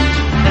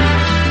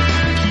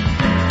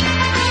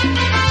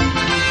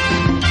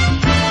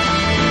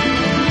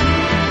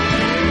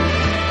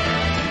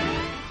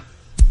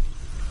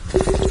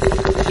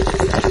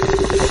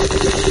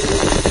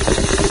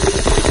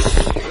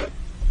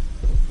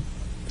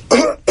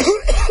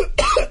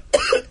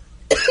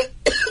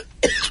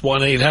 It's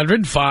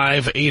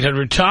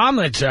 1-800-5800-TOM.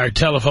 That's our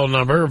telephone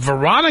number.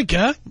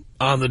 Veronica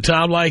on the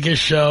Tom Leykis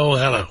Show.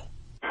 Hello.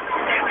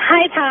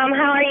 Hi, Tom.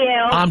 How are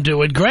you? I'm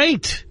doing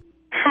great.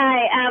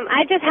 Hi.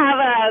 I just have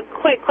a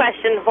quick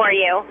question for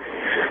you.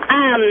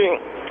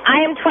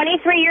 I am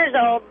 23 years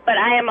old, but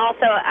I'm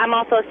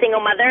also a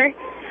single mother.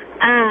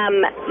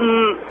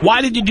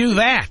 Why did you do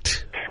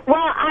that? Well,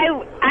 I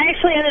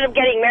actually ended up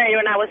getting married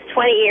when I was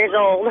 20 years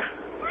old.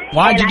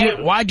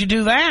 Why'd you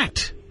do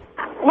that?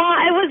 Well,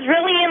 I was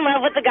really in love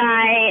with the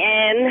guy,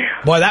 and...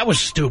 Boy, that was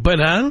stupid,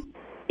 huh?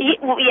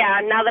 Yeah,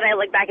 now that I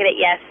look back at it,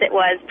 yes, it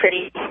was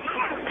pretty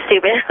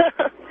stupid.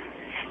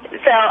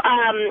 So,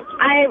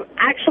 I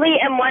actually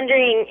am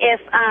wondering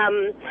if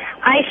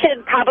I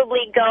should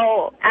probably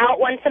go out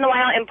once in a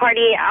while and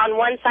party. On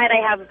one side,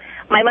 I have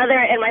my mother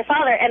and my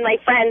father and my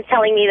friends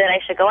telling me that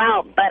I should go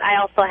out, but I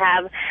also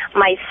have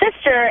my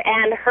sister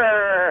and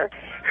her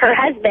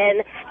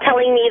husband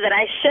telling me that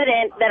I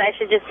shouldn't, that I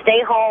should just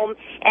stay home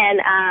and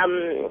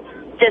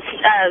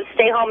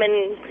stay home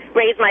and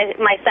raise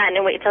my son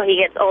and wait till he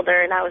gets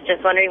older. And I was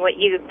just wondering what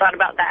you thought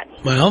about that.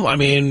 Well, I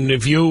mean,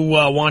 if you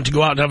want to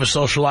go out and have a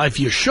social life,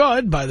 you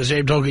should. By the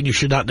same token, you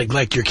should not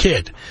neglect your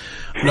kid.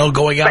 No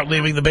going out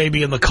leaving the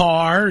baby in the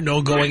car.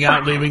 No going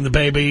out leaving the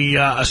baby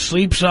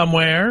asleep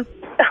somewhere.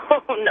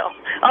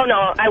 Oh,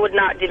 no, I would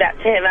not do that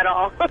to him at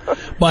all.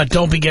 But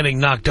don't be getting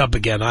knocked up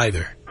again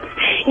either.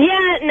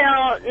 Yeah,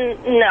 no,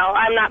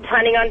 I'm not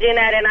planning on doing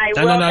that, and I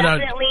will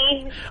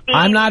definitely be...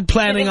 I'm not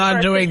planning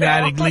on doing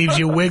that. It leaves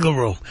you wiggle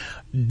room.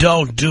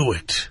 Don't do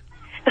it.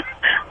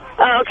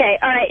 Oh, okay,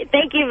 all right.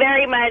 Thank you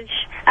very much.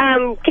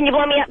 Can you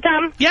blow me up,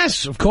 Tom?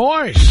 Yes, of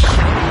course.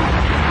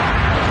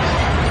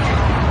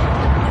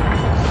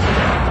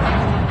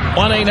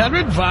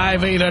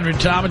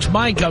 1-800-5800-TOM. It's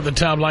Mike on the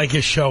Tom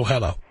Leykis Show.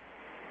 Hello.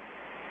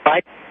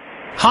 Hi.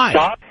 Hi.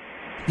 Tom?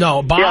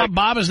 No,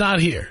 Bob is not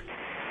here.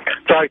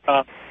 Sorry,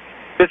 Tom.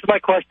 This is my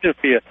question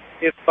for you.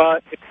 If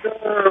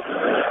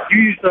you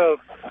use a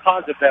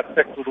condom to have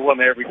sex with a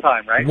woman every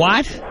time, right?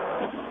 What?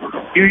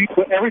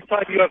 Every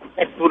time you have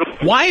sex with a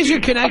woman. Why is your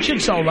connection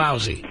so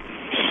lousy?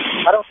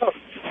 I don't know.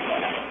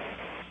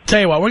 Tell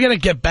you what, we're going to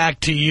get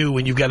back to you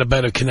when you've got a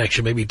better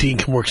connection. Maybe Dean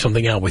can work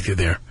something out with you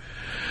there.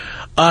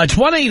 It's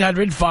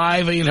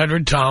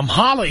 1-800-5800-TOM.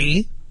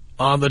 Holly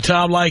on the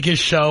Tom Leykis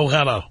Show.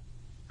 Hello.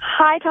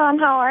 Hi, Tom.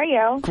 How are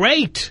you?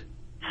 Great.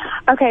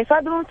 Okay, so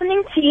I've been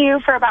listening to you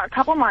for about a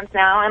couple months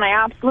now, and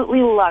I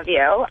absolutely love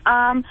you.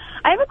 I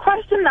have a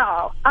question,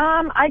 though.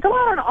 I go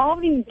out on all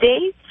of these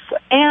dates,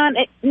 and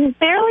it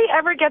barely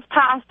ever gets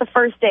past the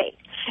first date.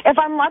 If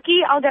I'm lucky,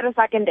 I'll get a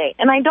second date,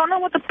 and I don't know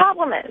what the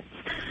problem is.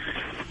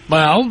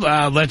 Well,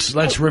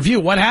 let's review.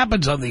 What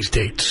happens on these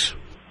dates?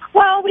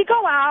 Well, we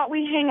go out,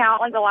 we hang out.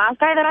 Like the last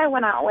guy that I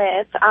went out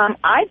with,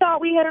 I thought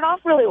we hit it off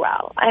really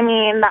well. I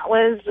mean, that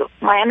was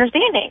my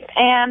understanding.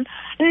 And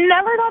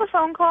never got a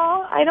phone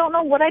call. I don't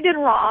know what I did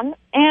wrong.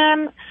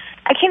 And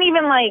I can't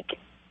even,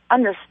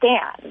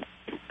 understand.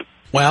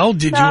 Well,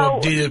 did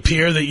it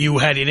appear that you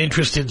had an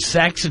interest in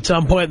sex at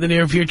some point in the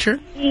near future?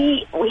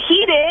 He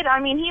did. I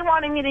mean, he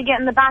wanted me to get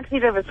in the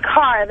backseat of his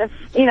car, that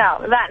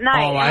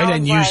night. All right,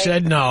 and you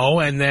said no.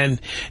 And then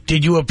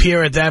did you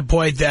appear at that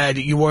point that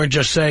you weren't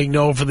just saying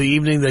no for the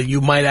evening, that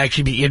you might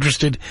actually be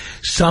interested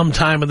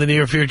sometime in the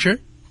near future?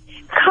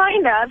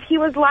 Kind of. He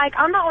was like,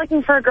 I'm not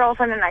looking for a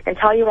girlfriend, and I can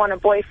tell you want a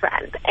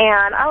boyfriend.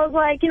 And I was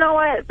like, you know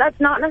what? That's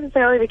not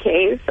necessarily the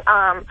case.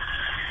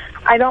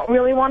 I don't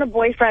really want a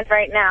boyfriend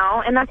right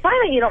now, and that's fine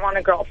that you don't want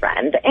a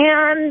girlfriend.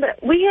 And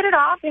we hit it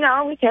off,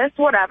 we kissed,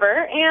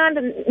 whatever,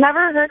 and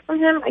never heard from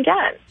him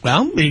again.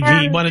 Well,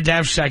 he wanted to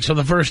have sex on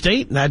the first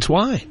date, and that's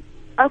why.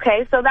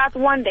 Okay, so that's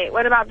one date.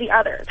 What about the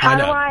others?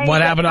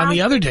 What happened on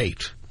the other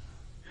date?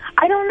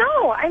 I don't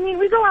know. I mean,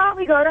 we go out,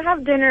 we go to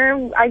have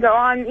dinner, I go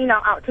on,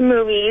 out to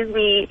movies.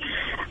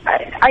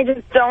 I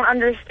just don't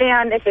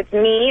understand if it's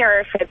me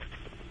or if it's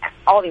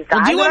all these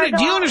guys. Well,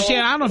 do you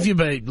understand? I don't know if you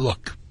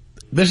look.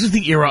 This is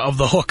the era of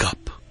the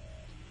hookup.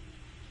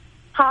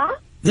 Huh?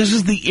 This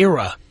is the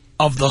era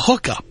of the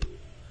hookup.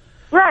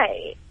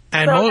 Right.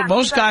 And so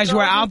most guys who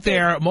are out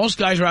there,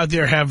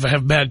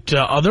 have met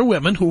other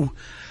women who,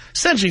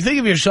 essentially, think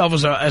of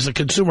yourself as a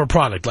consumer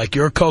product, like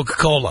you're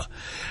Coca-Cola.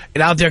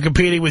 And out there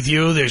competing with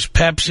you, there's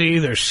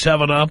Pepsi, there's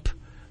 7-Up,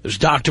 there's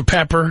Dr.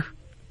 Pepper,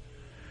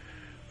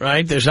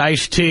 right? There's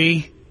iced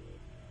tea.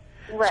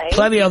 Right. There's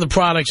plenty of other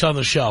products on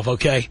the shelf,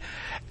 okay?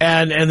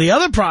 And the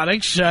other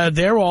products,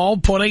 they're all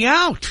putting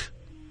out.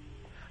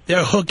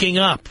 They're hooking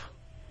up.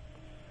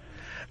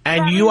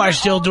 And you are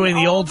still doing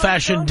the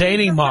old-fashioned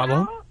dating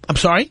model. I'm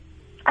sorry?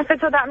 I said,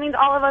 so that means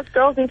all of us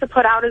girls need to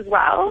put out as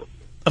well?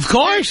 Of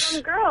course.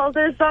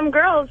 There's some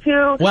girls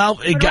who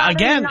would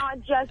again, not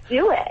just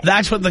do it.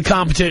 That's what the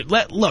competition...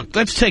 Look,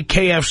 let's take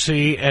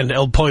KFC and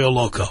El Pollo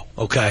Loco,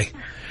 okay?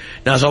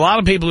 Now, there's a lot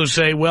of people who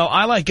say, well,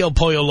 I like El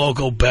Pollo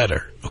Loco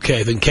better,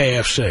 okay, than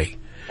KFC.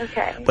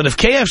 Okay. But if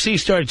KFC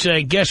started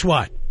saying, guess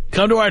what?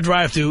 Come to our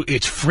drive-thru,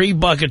 it's free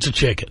buckets of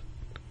chicken.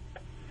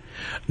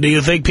 Do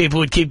you think people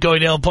would keep going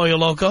to El Pollo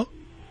Loco?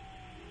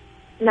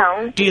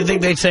 No. Do you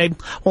think they'd say,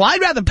 well, I'd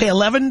rather pay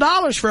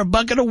 $11 for a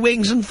bucket of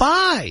wings and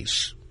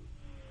fries?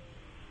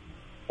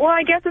 Well,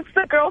 I guess it's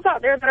the girls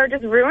out there that are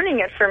just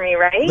ruining it for me,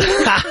 right?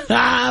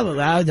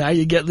 Well, now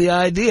you get the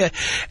idea.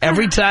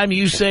 Every time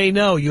you say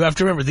no, you have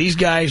to remember, these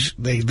guys,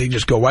 they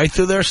just go right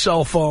through their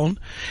cell phone,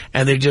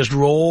 and they just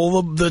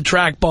roll the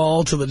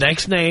trackball to the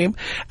next name,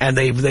 and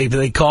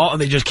they call, and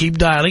they just keep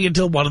dialing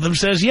until one of them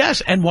says yes,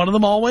 and one of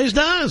them always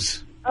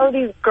does. Oh,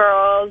 these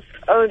girls.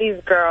 Oh,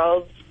 these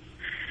girls.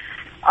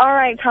 All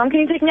right, Tom, can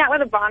you take me out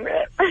with a bong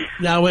rip?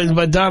 Now,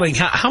 but darling,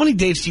 how many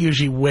dates do you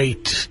usually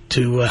wait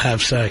to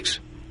have sex?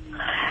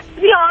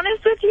 To be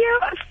honest with you,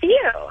 a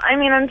few. I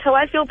mean, until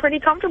I feel pretty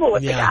comfortable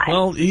with the guy.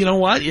 Well, you know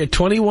what? You're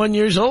 21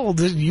 years old.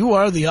 You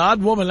are the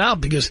odd woman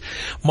out, because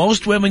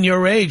most women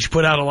your age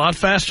put out a lot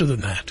faster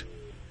than that.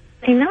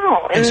 I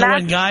know. And so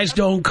when guys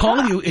don't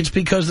call you, it's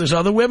because there's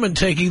other women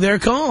taking their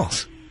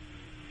calls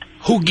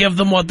who give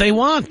them what they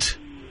want.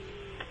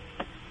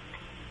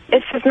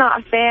 It's just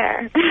not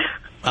fair.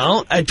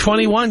 Well, at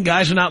 21,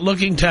 guys are not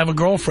looking to have a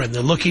girlfriend.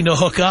 They're looking to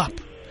hook up.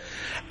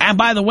 And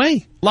by the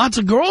way, lots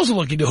of girls are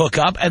looking to hook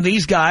up, and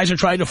these guys are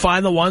trying to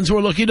find the ones who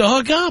are looking to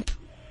hook up.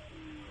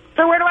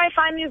 So where do I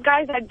find these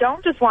guys that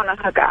don't just want to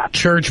hook up?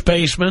 Church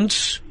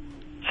basements.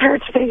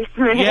 Church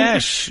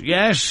basements.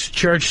 Yes.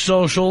 Church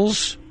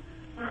socials.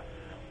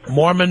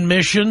 Mormon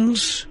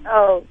missions.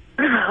 Oh,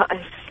 gosh.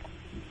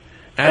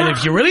 And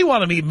if you really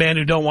want to meet men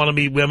who don't want to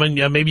meet women,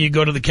 maybe you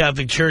go to the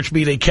Catholic Church,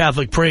 meet a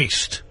Catholic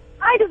priest.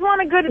 I just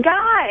want a good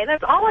guy.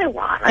 That's all I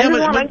want. I just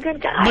want a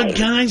good guy. But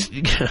guys,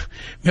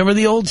 remember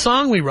the old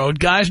song we wrote?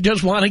 Guys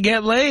just want to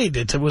get laid.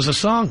 It was a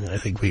song I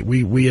think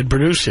we had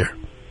produced here.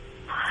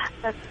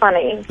 That's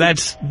funny.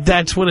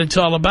 That's what it's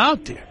all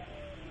about, dear.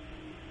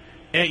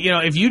 You know,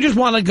 if you just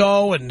want to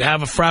go and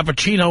have a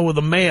frappuccino with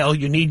a male,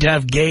 you need to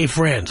have gay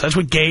friends. That's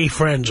what gay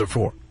friends are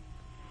for.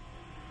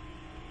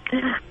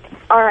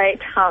 All right,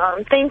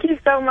 Tom. Thank you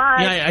so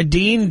much. Yeah,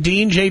 Dean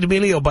J.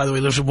 D'Amelio, by the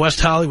way, lives in West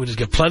Hollywood. He's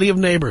got plenty of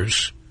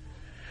neighbors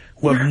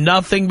who have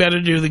nothing better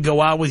to do than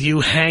go out with you,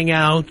 hang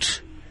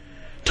out,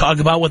 talk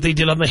about what they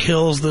did on the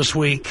hills this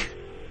week,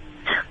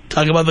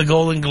 talk about the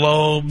Golden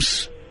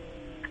Globes.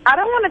 I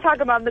don't want to talk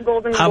about the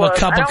Golden Globes. Have a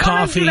cup of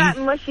coffee. I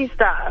don't want to do that mushy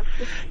stuff.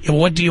 Yeah,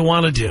 what do you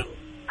want to do?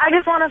 I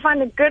just want to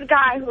find a good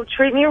guy who'll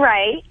treat me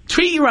right.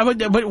 Treat you right,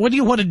 but what do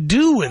you want to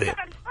do with it?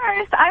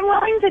 First, I'm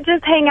willing to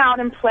just hang out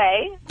and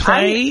play.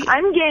 Play?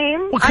 I'm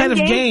game. What kind of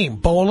game?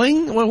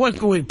 Bowling? What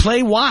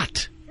play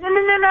what?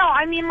 No.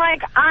 I mean,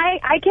 like,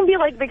 I can be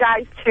like the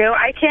guys, too.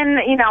 I can,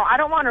 you know, I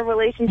don't want a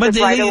relationship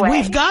right away.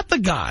 We've got the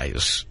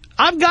guys.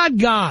 I've got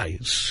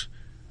guys.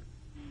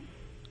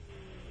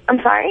 I'm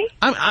sorry?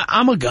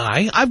 I'm a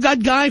guy. I've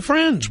got guy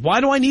friends.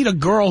 Why do I need a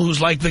girl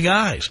who's like the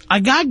guys?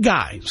 I got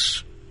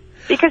guys.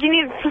 Because you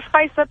need to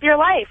spice up your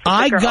life.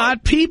 I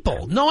got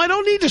people. No, I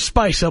don't need to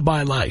spice up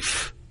my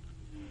life.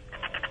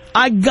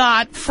 I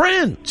got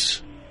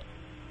friends.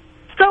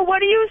 So what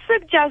do you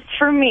suggest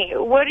for me?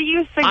 What do you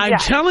suggest? I'm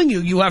telling you,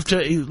 you have to,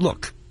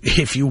 look,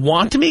 if you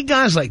want to meet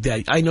guys like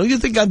that, I know you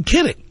think I'm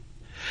kidding,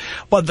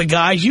 but the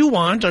guys you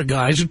want are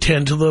guys who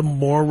tend to the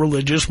more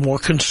religious, more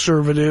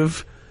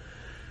conservative.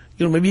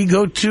 You know, maybe you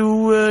go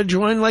to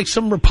join like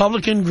some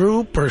Republican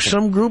group or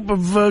some group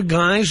of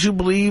guys who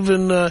believe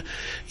in, the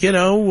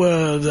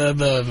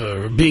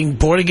being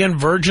born-again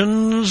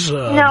virgins.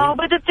 No,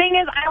 but the thing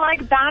is, I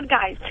like bad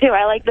guys, too.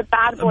 I like the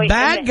bad boy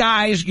image.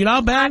 Guys, you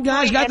know, bad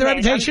guys got their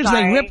reputations.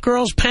 They rip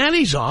girls'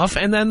 panties off,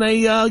 and then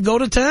they go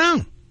to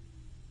town.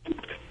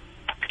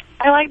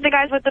 I like the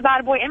guys with the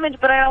bad boy image,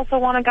 but I also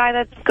want a guy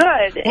that's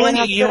good. Well,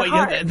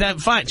 then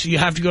fine. So you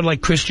have to go to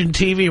like Christian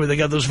TV where they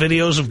got those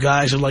videos of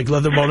guys in like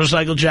leather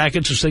motorcycle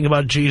jackets who sing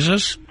about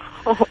Jesus.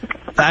 Oh,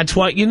 that's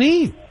what you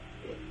need.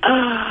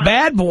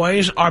 Bad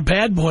boys are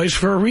bad boys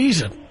for a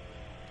reason.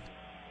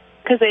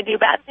 Because they do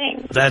bad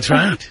things. That's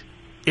right.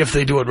 If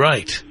they do it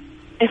right.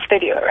 If they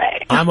do it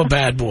right. I'm a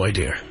bad boy,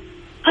 dear.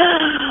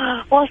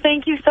 Well,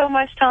 thank you so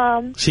much,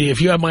 Tom. See,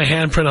 if you have my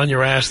handprint on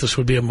your ass, this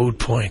would be a moot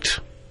point.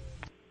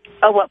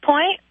 A what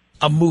point?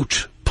 A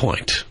moot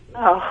point.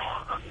 Oh,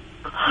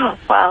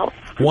 well.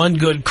 One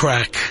good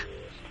crack.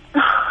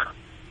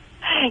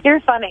 You're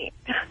funny.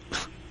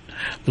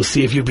 We'll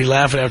see if you'll be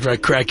laughing after I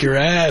crack your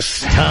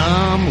ass.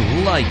 Tom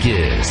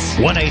Leykis.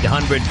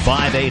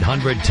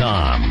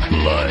 1-800-5800-TOM.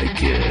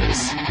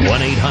 Leykis.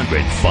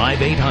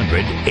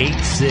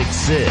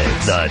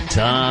 1-800-5800-866. The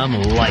Tom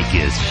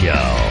Leykis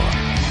Show.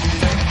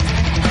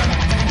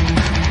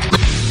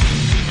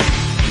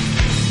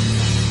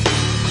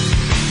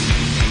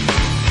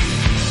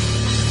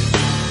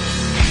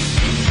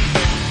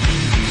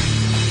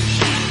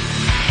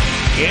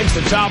 It's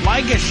the Tom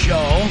Leykis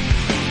Show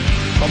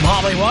from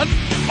Hollywood.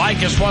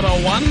 Leykis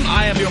 101.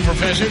 I am your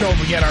professor. Don't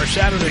forget our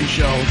Saturday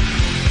show.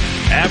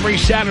 Every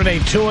Saturday,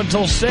 2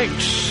 until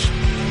 6.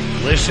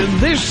 Listen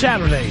this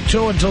Saturday,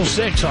 2 until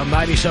 6 on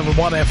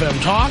 97.1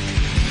 FM Talk.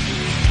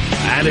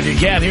 And if you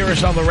can't hear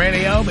us on the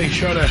radio, be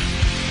sure to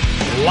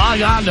log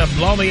on to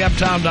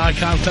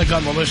blowmeuptom.com. Click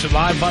on the Listen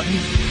Live button,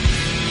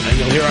 and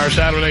you'll hear our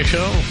Saturday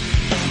show.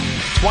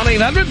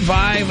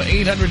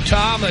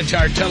 1-800-5800-TOM. That's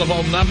our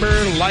telephone number.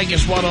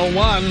 Leykis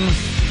 101.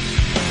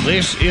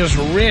 This is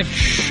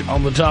Rich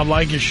on the Tom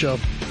Leykis Show.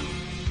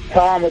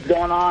 Tom, what's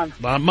going on?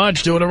 Not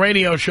much. Doing a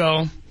radio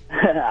show.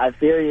 I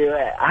feel you.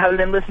 I haven't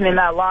been listening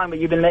that long, but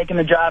you've been making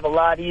the drive a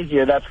lot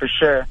easier, that's for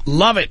sure.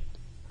 Love it.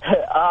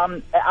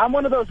 I'm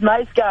one of those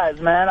nice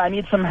guys, man. I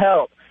need some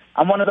help.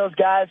 I'm one of those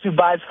guys who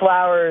buys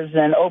flowers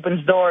and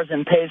opens doors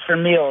and pays for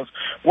meals.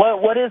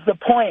 What is the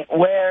point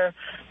where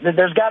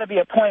there's got to be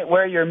a point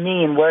where you're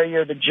mean, where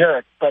you're the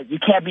jerk, but you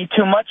can't be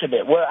too much of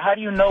it? How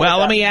do you know? Well,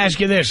 let me ask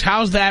you this.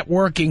 How's that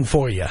working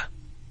for you?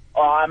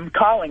 I'm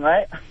calling,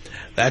 right?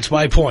 That's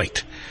my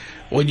point.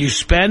 When you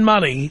spend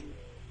money,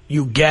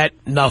 you get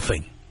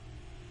nothing.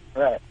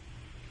 Right.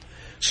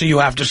 So you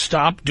have to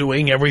stop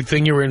doing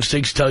everything your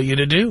instincts tell you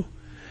to do.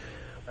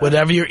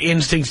 Whatever your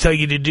instincts tell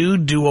you to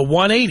do a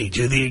 180.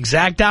 Do the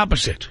exact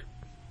opposite.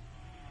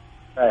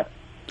 Right.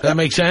 Does that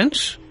make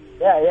sense?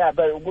 Yeah,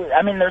 but,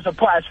 I mean, there's a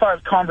point as far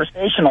as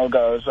conversational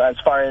goes, as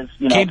far as,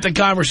 you know. Keep the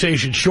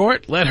conversation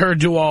short. Let her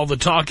do all the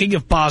talking,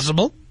 if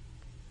possible.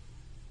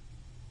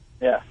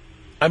 Yeah.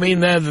 I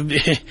mean,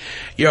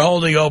 you're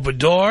holding open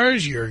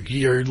doors,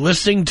 you're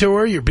listening to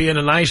her, you're being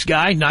a nice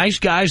guy. Nice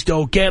guys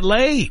don't get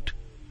laid.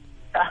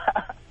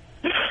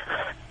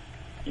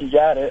 You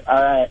got it. All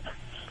right.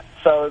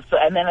 So,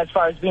 and then as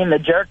far as being the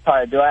jerk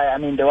part, do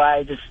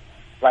I just,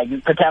 like,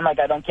 pretend like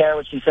I don't care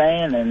what she's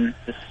saying and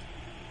just...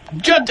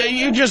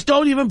 You just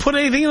don't even put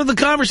anything into the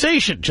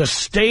conversation. Just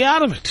stay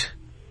out of it.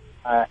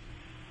 All right.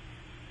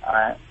 All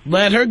right.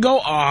 Let her go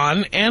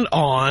on and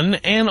on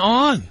and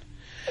on.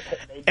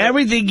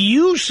 Everything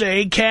you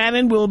say can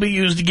and will be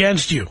used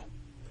against you.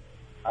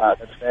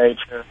 That's very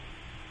true.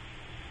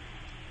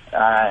 All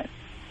right.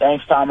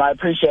 Thanks, Tom. I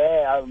appreciate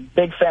it. I'm a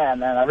big fan,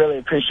 man. I really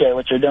appreciate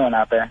what you're doing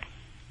out there.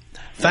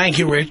 Thank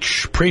you,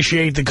 Rich.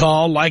 Appreciate the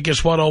call.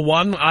 Leykis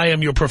 101. I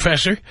am your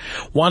professor.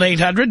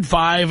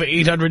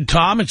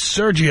 1-800-5800-TOM. It's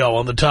Sergio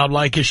on the Tom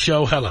Leykis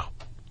Show. Hello.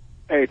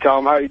 Hey,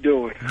 Tom. How you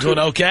doing? Doing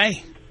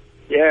okay.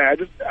 Yeah,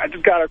 I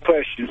just got a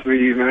question for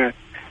you, man.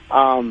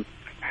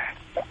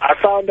 I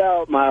found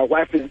out my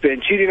wife has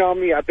been cheating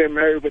on me. I've been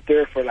married with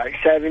her for like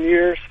 7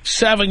 years.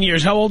 7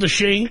 years. How old is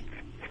she?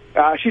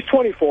 She's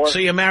 24. So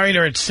you married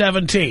her at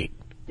 17?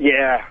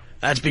 Yeah.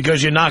 That's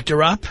because you knocked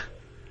her up?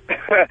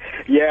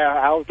 Yeah,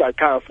 I was like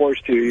kind of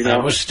forced to, you know.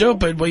 That was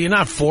stupid. Well, you're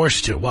not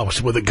forced to. What, was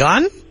it with a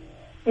gun?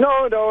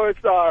 No, it's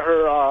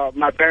her.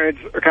 My parents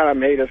kind of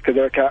made us because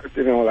they're,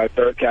 like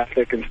they're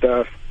Catholic and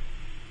stuff.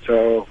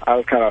 So I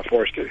was kind of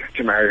forced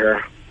to marry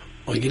her.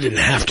 Well, you didn't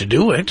have to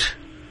do it.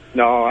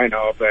 No, I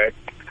know, but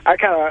I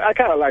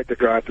kind of liked the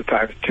girl at the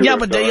time too. Yeah,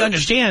 but they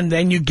understand.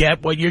 Then you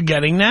get what you're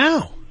getting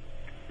now.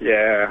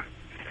 Yeah,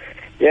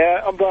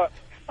 but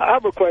I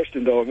have a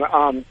question though.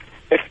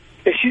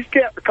 If she's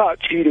caught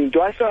cheating,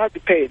 do I still have to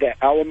pay that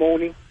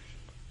alimony?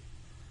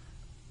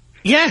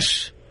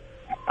 Yes.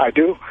 I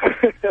do.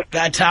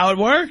 That's how it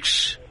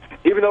works.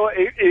 Even though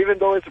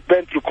it's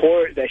been through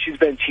court that she's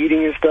been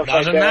cheating and stuff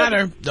Doesn't like that?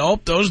 matter.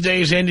 Nope, those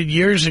days ended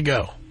years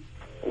ago.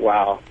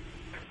 Wow.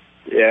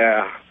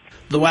 Yeah.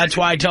 That's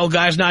why I tell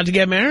guys not to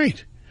get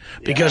married.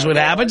 Because what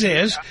happens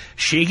is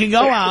she can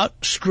go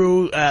out,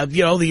 screw,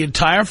 the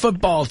entire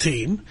football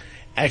team,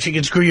 and she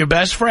can screw your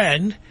best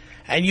friend,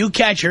 and you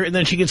catch her, and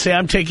then she can say,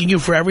 I'm taking you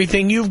for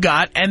everything you've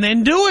got, and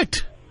then do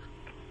it.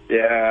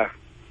 Yeah.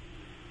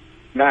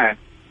 Man.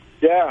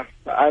 Yeah,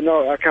 I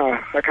know. That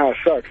kind of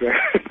sucks, man.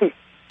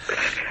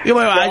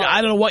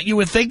 I don't know what you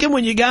were thinking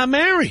when you got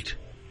married.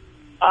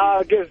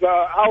 I guess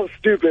I was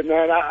stupid,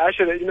 man. I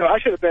should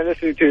have been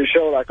listening to the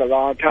show like a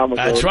long time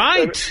ago. That's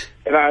right.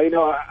 And I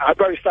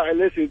probably started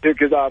listening to it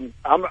because I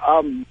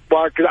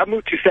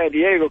moved to San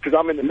Diego because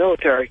I'm in the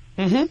military.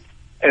 Mm-hmm.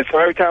 And so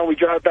every time we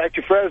drive back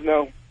to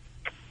Fresno,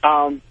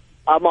 I'm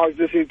always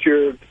listening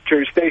to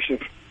your station.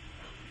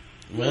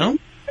 Well.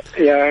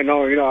 Yeah, I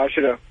know. I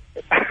should have.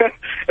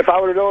 If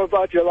I would have known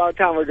about you a long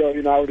time ago,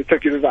 I would have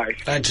took your advice.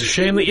 That's a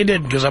shame that you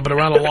didn't, because I've been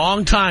around a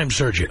long time,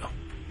 Sergio.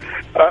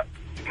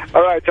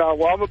 All right, Tom.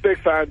 Well, I'm a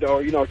big fan,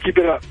 though. Keep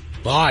it up.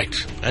 All right.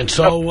 And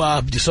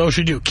so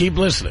should you. Keep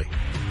listening.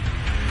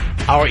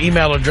 Our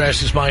email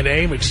address is my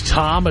name. It's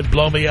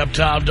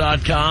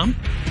tom@blowmeuptom.com.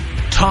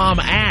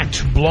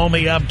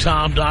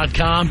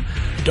 tom@blowmeuptom.com.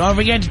 Don't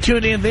forget to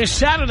tune in this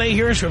Saturday.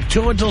 Here's from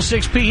 2 until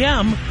 6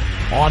 p.m.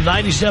 on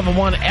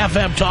 97.1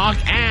 FM Talk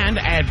and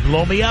at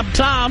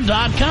blowmeuptom.com.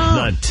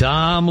 The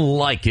Tom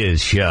Leykis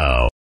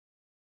Show.